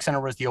 Energy Impact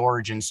Center was the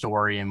origin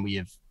story, and we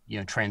have,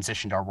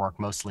 transitioned our work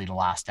mostly to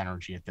Last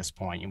Energy at this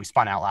point. And we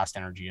spun out Last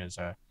Energy as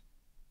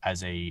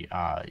the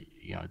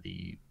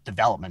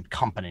development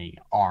company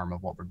arm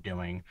of what we're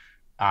doing.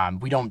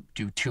 We don't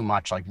do too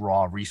much like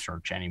raw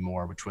research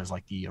anymore, which was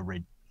like the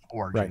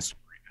origin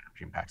story of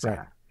Energy Impact Center.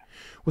 Right.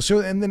 Well, so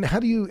and then how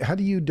do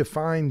you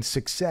define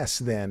success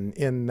then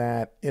in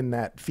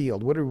that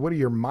field? What are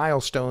your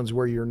milestones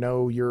where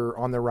you're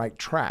on the right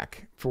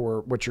track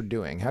for what you're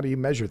doing? How do you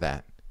measure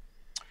that?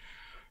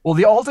 Well,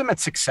 the ultimate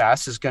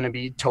success is going to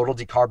be total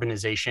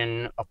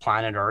decarbonization of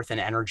planet Earth and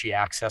energy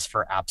access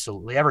for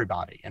absolutely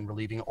everybody and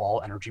relieving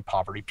all energy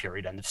poverty,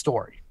 period, end of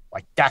story.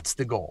 Like that's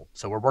the goal.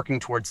 So we're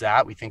working towards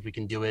that. We think we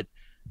can do it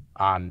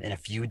in a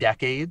few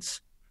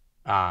decades,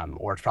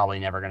 or it's probably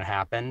never going to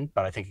happen,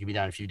 but I think it can be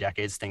done in a few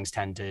decades. Things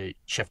tend to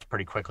shift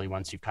pretty quickly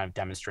once you've kind of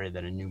demonstrated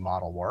that a new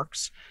model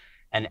works.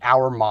 And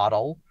our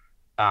model,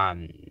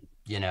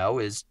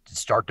 is to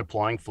start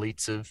deploying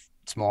fleets of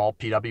small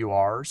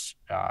PWRs,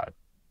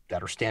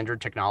 that are standard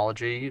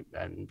technology,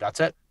 and that's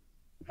it,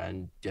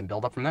 and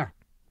build up from there.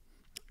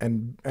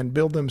 And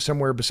build them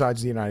somewhere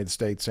besides the United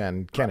States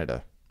and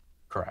Canada.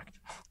 Correct.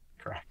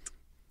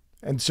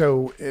 And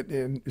so,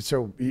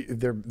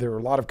 there are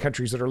a lot of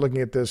countries that are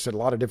looking at this, and a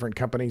lot of different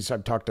companies.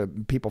 I've talked to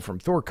people from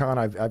Thorcon.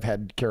 I've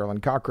had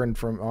Carolyn Cochran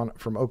from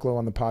Oklo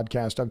on the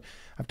podcast.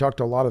 I've talked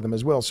to a lot of them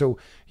as well. So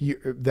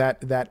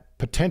that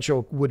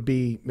potential would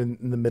be in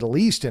the Middle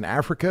East, in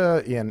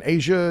Africa, in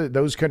Asia,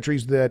 those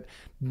countries that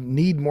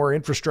need more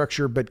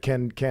infrastructure but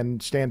can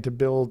stand to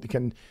build,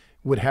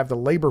 would have the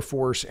labor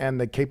force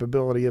and the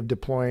capability of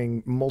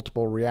deploying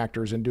multiple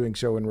reactors and doing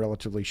so in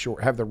relatively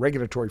short, have the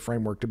regulatory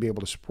framework to be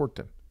able to support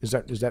them. Is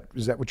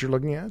that what you're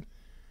looking at?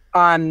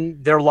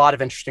 There are a lot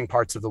of interesting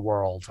parts of the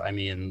world. I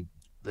mean,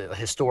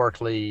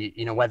 historically,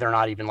 whether or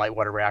not even light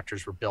water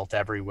reactors were built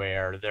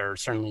everywhere, there are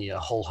certainly a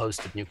whole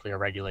host of nuclear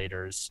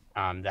regulators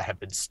that have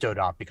been stood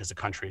up because the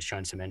country has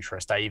shown some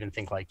interest. I even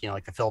think like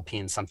the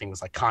Philippines, something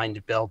was like kind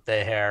of built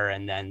there.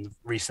 And then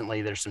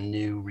recently there's some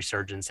new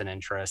resurgence and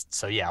interest.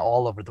 So yeah,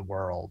 all over the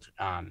world,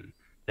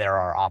 there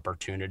are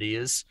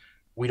opportunities.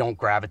 We don't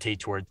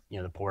gravitate toward,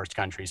 the poorest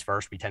countries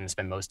first. We tend to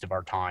spend most of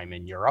our time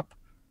in Europe.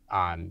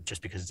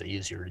 Just because it's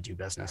easier to do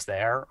business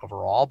there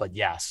overall. But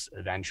yes,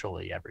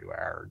 eventually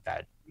everywhere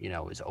that,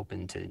 is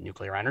open to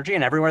nuclear energy,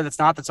 and everywhere that's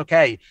not, that's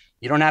okay.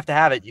 You don't have to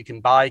have it. You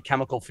can buy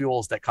chemical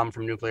fuels that come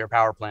from nuclear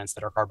power plants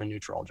that are carbon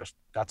neutral.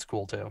 That's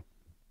cool too.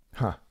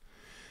 Huh.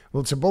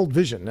 Well, it's a bold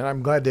vision, and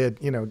I'm glad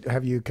to,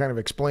 have you kind of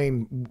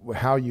explain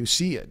how you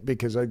see it,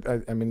 because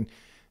I mean,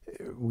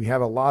 we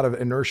have a lot of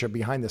inertia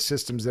behind the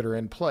systems that are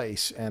in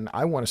place, and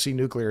I want to see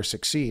nuclear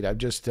succeed. I've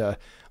just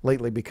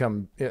lately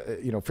become,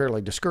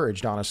 fairly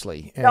discouraged,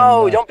 honestly. And,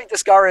 no, don't be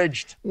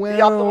discouraged. Well,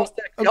 be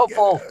optimistic, be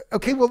hopeful.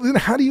 Okay, well, then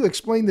how do you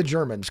explain the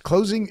Germans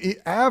closing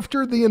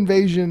after the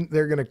invasion?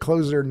 They're going to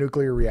close their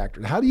nuclear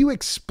reactors. How do you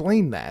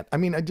explain that? I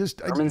mean,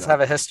 Germans have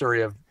a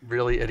history of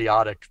really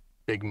idiotic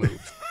big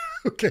moves.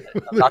 Okay,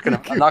 I'm not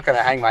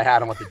gonna hang my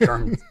hat on what the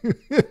Germans.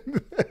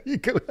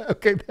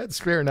 Okay, that's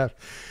fair enough.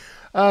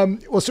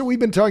 Well, so we've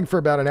been talking for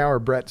about an hour,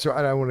 Bret, so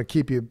I don't want to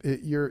keep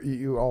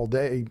you all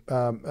day.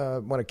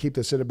 Want to keep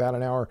this at about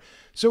an hour.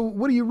 So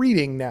what are you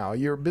reading now?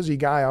 You're a busy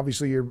guy.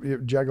 Obviously you're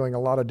juggling a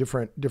lot of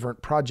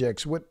different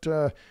projects. What,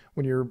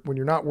 when you're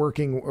not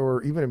working,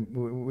 or even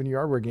when you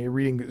are working, you're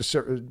reading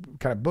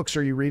kind of books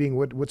are you reading?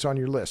 What's on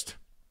your list?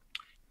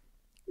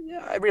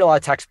 Yeah, I read a lot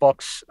of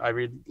textbooks. I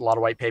read a lot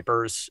of white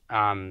papers.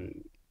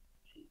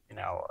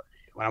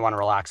 When I want to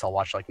relax, I'll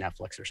watch like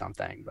Netflix or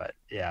something. But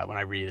yeah, when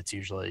I read, it's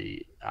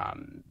usually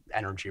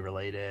energy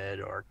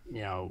related, or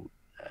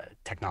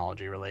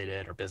technology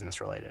related, or business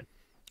related.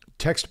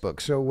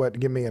 Textbook. So what?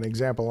 Give me an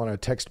example on a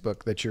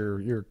textbook that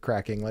you're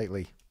cracking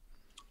lately.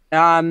 There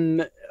are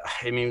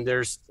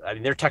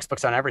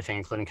textbooks on everything,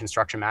 including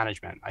construction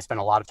management. I spend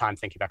a lot of time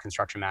thinking about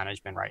construction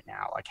management right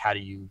now. Like, how do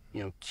you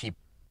keep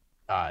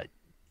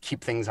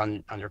things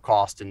under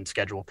cost and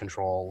schedule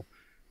control,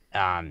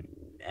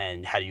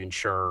 and how do you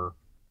ensure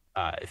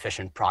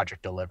efficient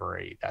project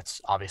delivery? That's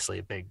obviously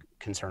a big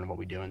concern of what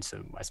we do, and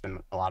so I spend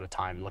a lot of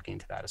time looking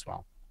into that as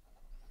well.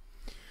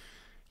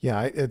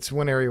 Yeah, it's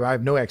one area I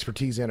have no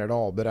expertise in at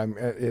all, but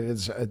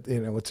it's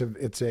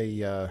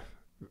a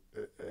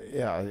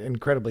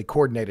incredibly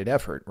coordinated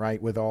effort,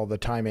 right, with all the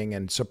timing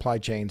and supply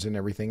chains and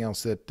everything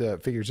else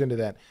that figures into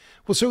that.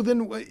 Well, so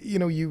then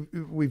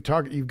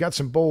you've got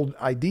some bold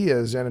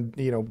ideas,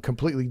 and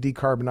completely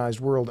decarbonized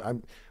world.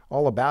 I'm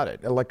all about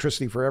it.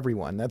 Electricity for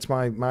everyone. That's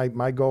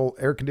my goal.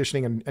 Air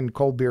conditioning and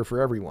cold beer for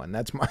everyone.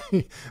 That's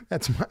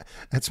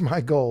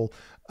my goal.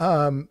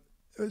 So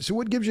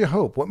what gives you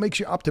hope? What makes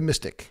you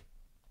optimistic?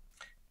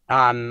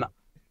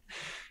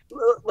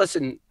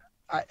 Listen,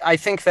 I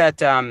think that,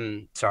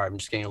 sorry, I'm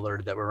just getting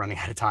alerted that we're running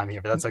out of time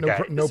here, but that's okay.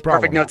 No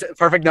problem.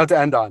 Perfect note to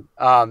end on.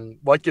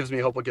 What gives me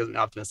hope? What gives me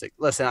optimistic?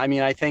 Listen, I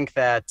mean, I think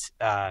that,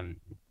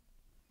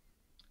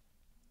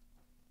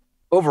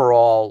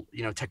 overall,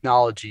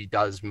 technology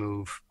does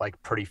move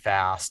like pretty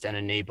fast and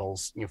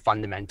enables,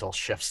 fundamental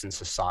shifts in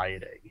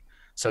society.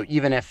 So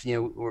even if,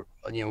 part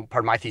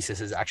of my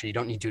thesis is actually you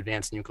don't need to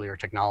advance nuclear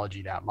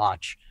technology that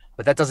much.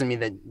 But that doesn't mean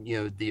that,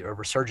 the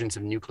resurgence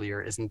of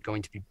nuclear isn't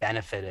going to be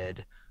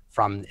benefited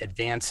from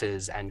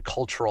advances and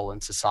cultural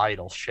and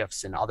societal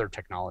shifts in other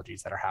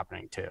technologies that are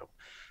happening too.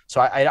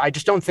 So I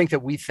just don't think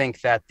that we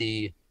think that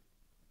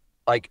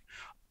like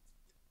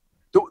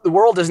the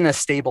world isn't as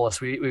stable as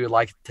we would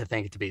like to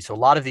think it to be. So a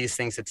lot of these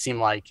things that seem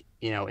like,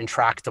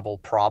 intractable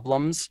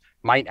problems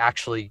might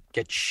actually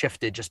get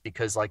shifted just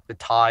because like the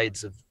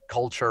tides of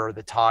culture,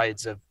 the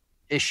tides of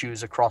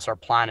issues across our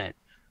planet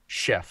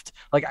shift.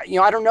 Like,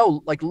 I don't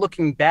know, like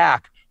looking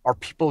back, are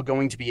people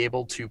going to be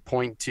able to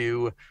point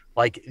to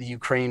like the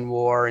Ukraine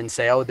war and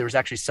say, oh, there was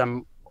actually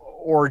some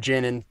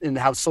origin in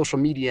how social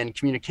media and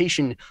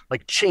communication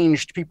like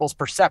changed people's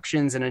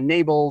perceptions and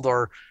enabled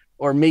or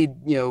made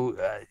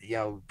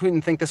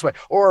Putin think this way,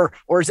 or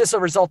is this a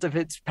result of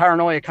its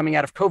paranoia coming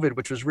out of COVID,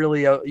 which was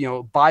really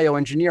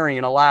bioengineering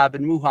in a lab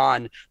in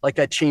Wuhan, like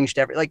that changed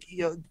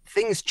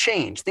things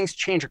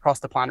change across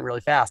the planet really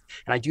fast.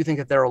 And I do think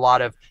that there are a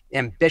lot of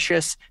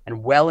ambitious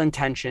and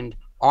well-intentioned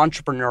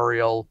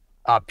entrepreneurial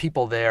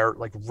people there,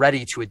 like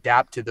ready to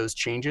adapt to those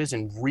changes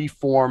and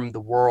reform the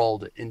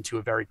world into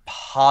a very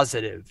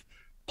positive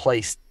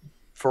place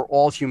for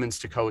all humans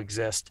to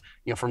coexist,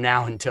 from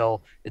now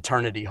until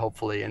eternity,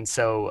 hopefully. And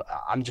so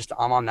I'm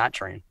on that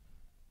train.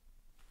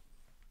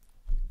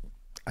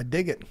 I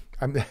dig it.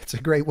 It's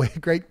a great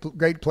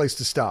great place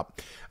to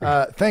stop.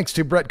 Thanks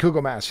to Bret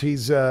Kugelmass.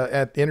 He's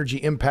at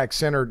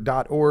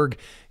energyimpactcenter.org.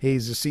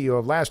 He's the CEO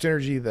of Last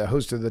Energy, the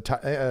host of the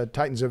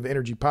Titans of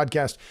Energy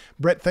podcast.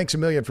 Bret, thanks a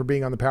million for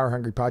being on the Power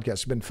Hungry podcast.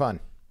 It's been fun.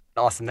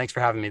 Awesome. Thanks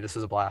for having me. This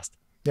was a blast.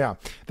 Yeah.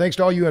 Thanks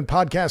to all you in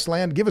podcast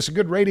land. Give us a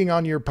good rating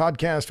on your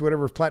podcast,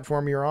 whatever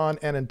platform you're on.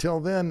 And until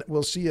then,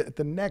 we'll see you at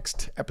the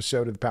next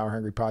episode of the Power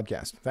Hungry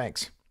podcast.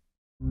 Thanks.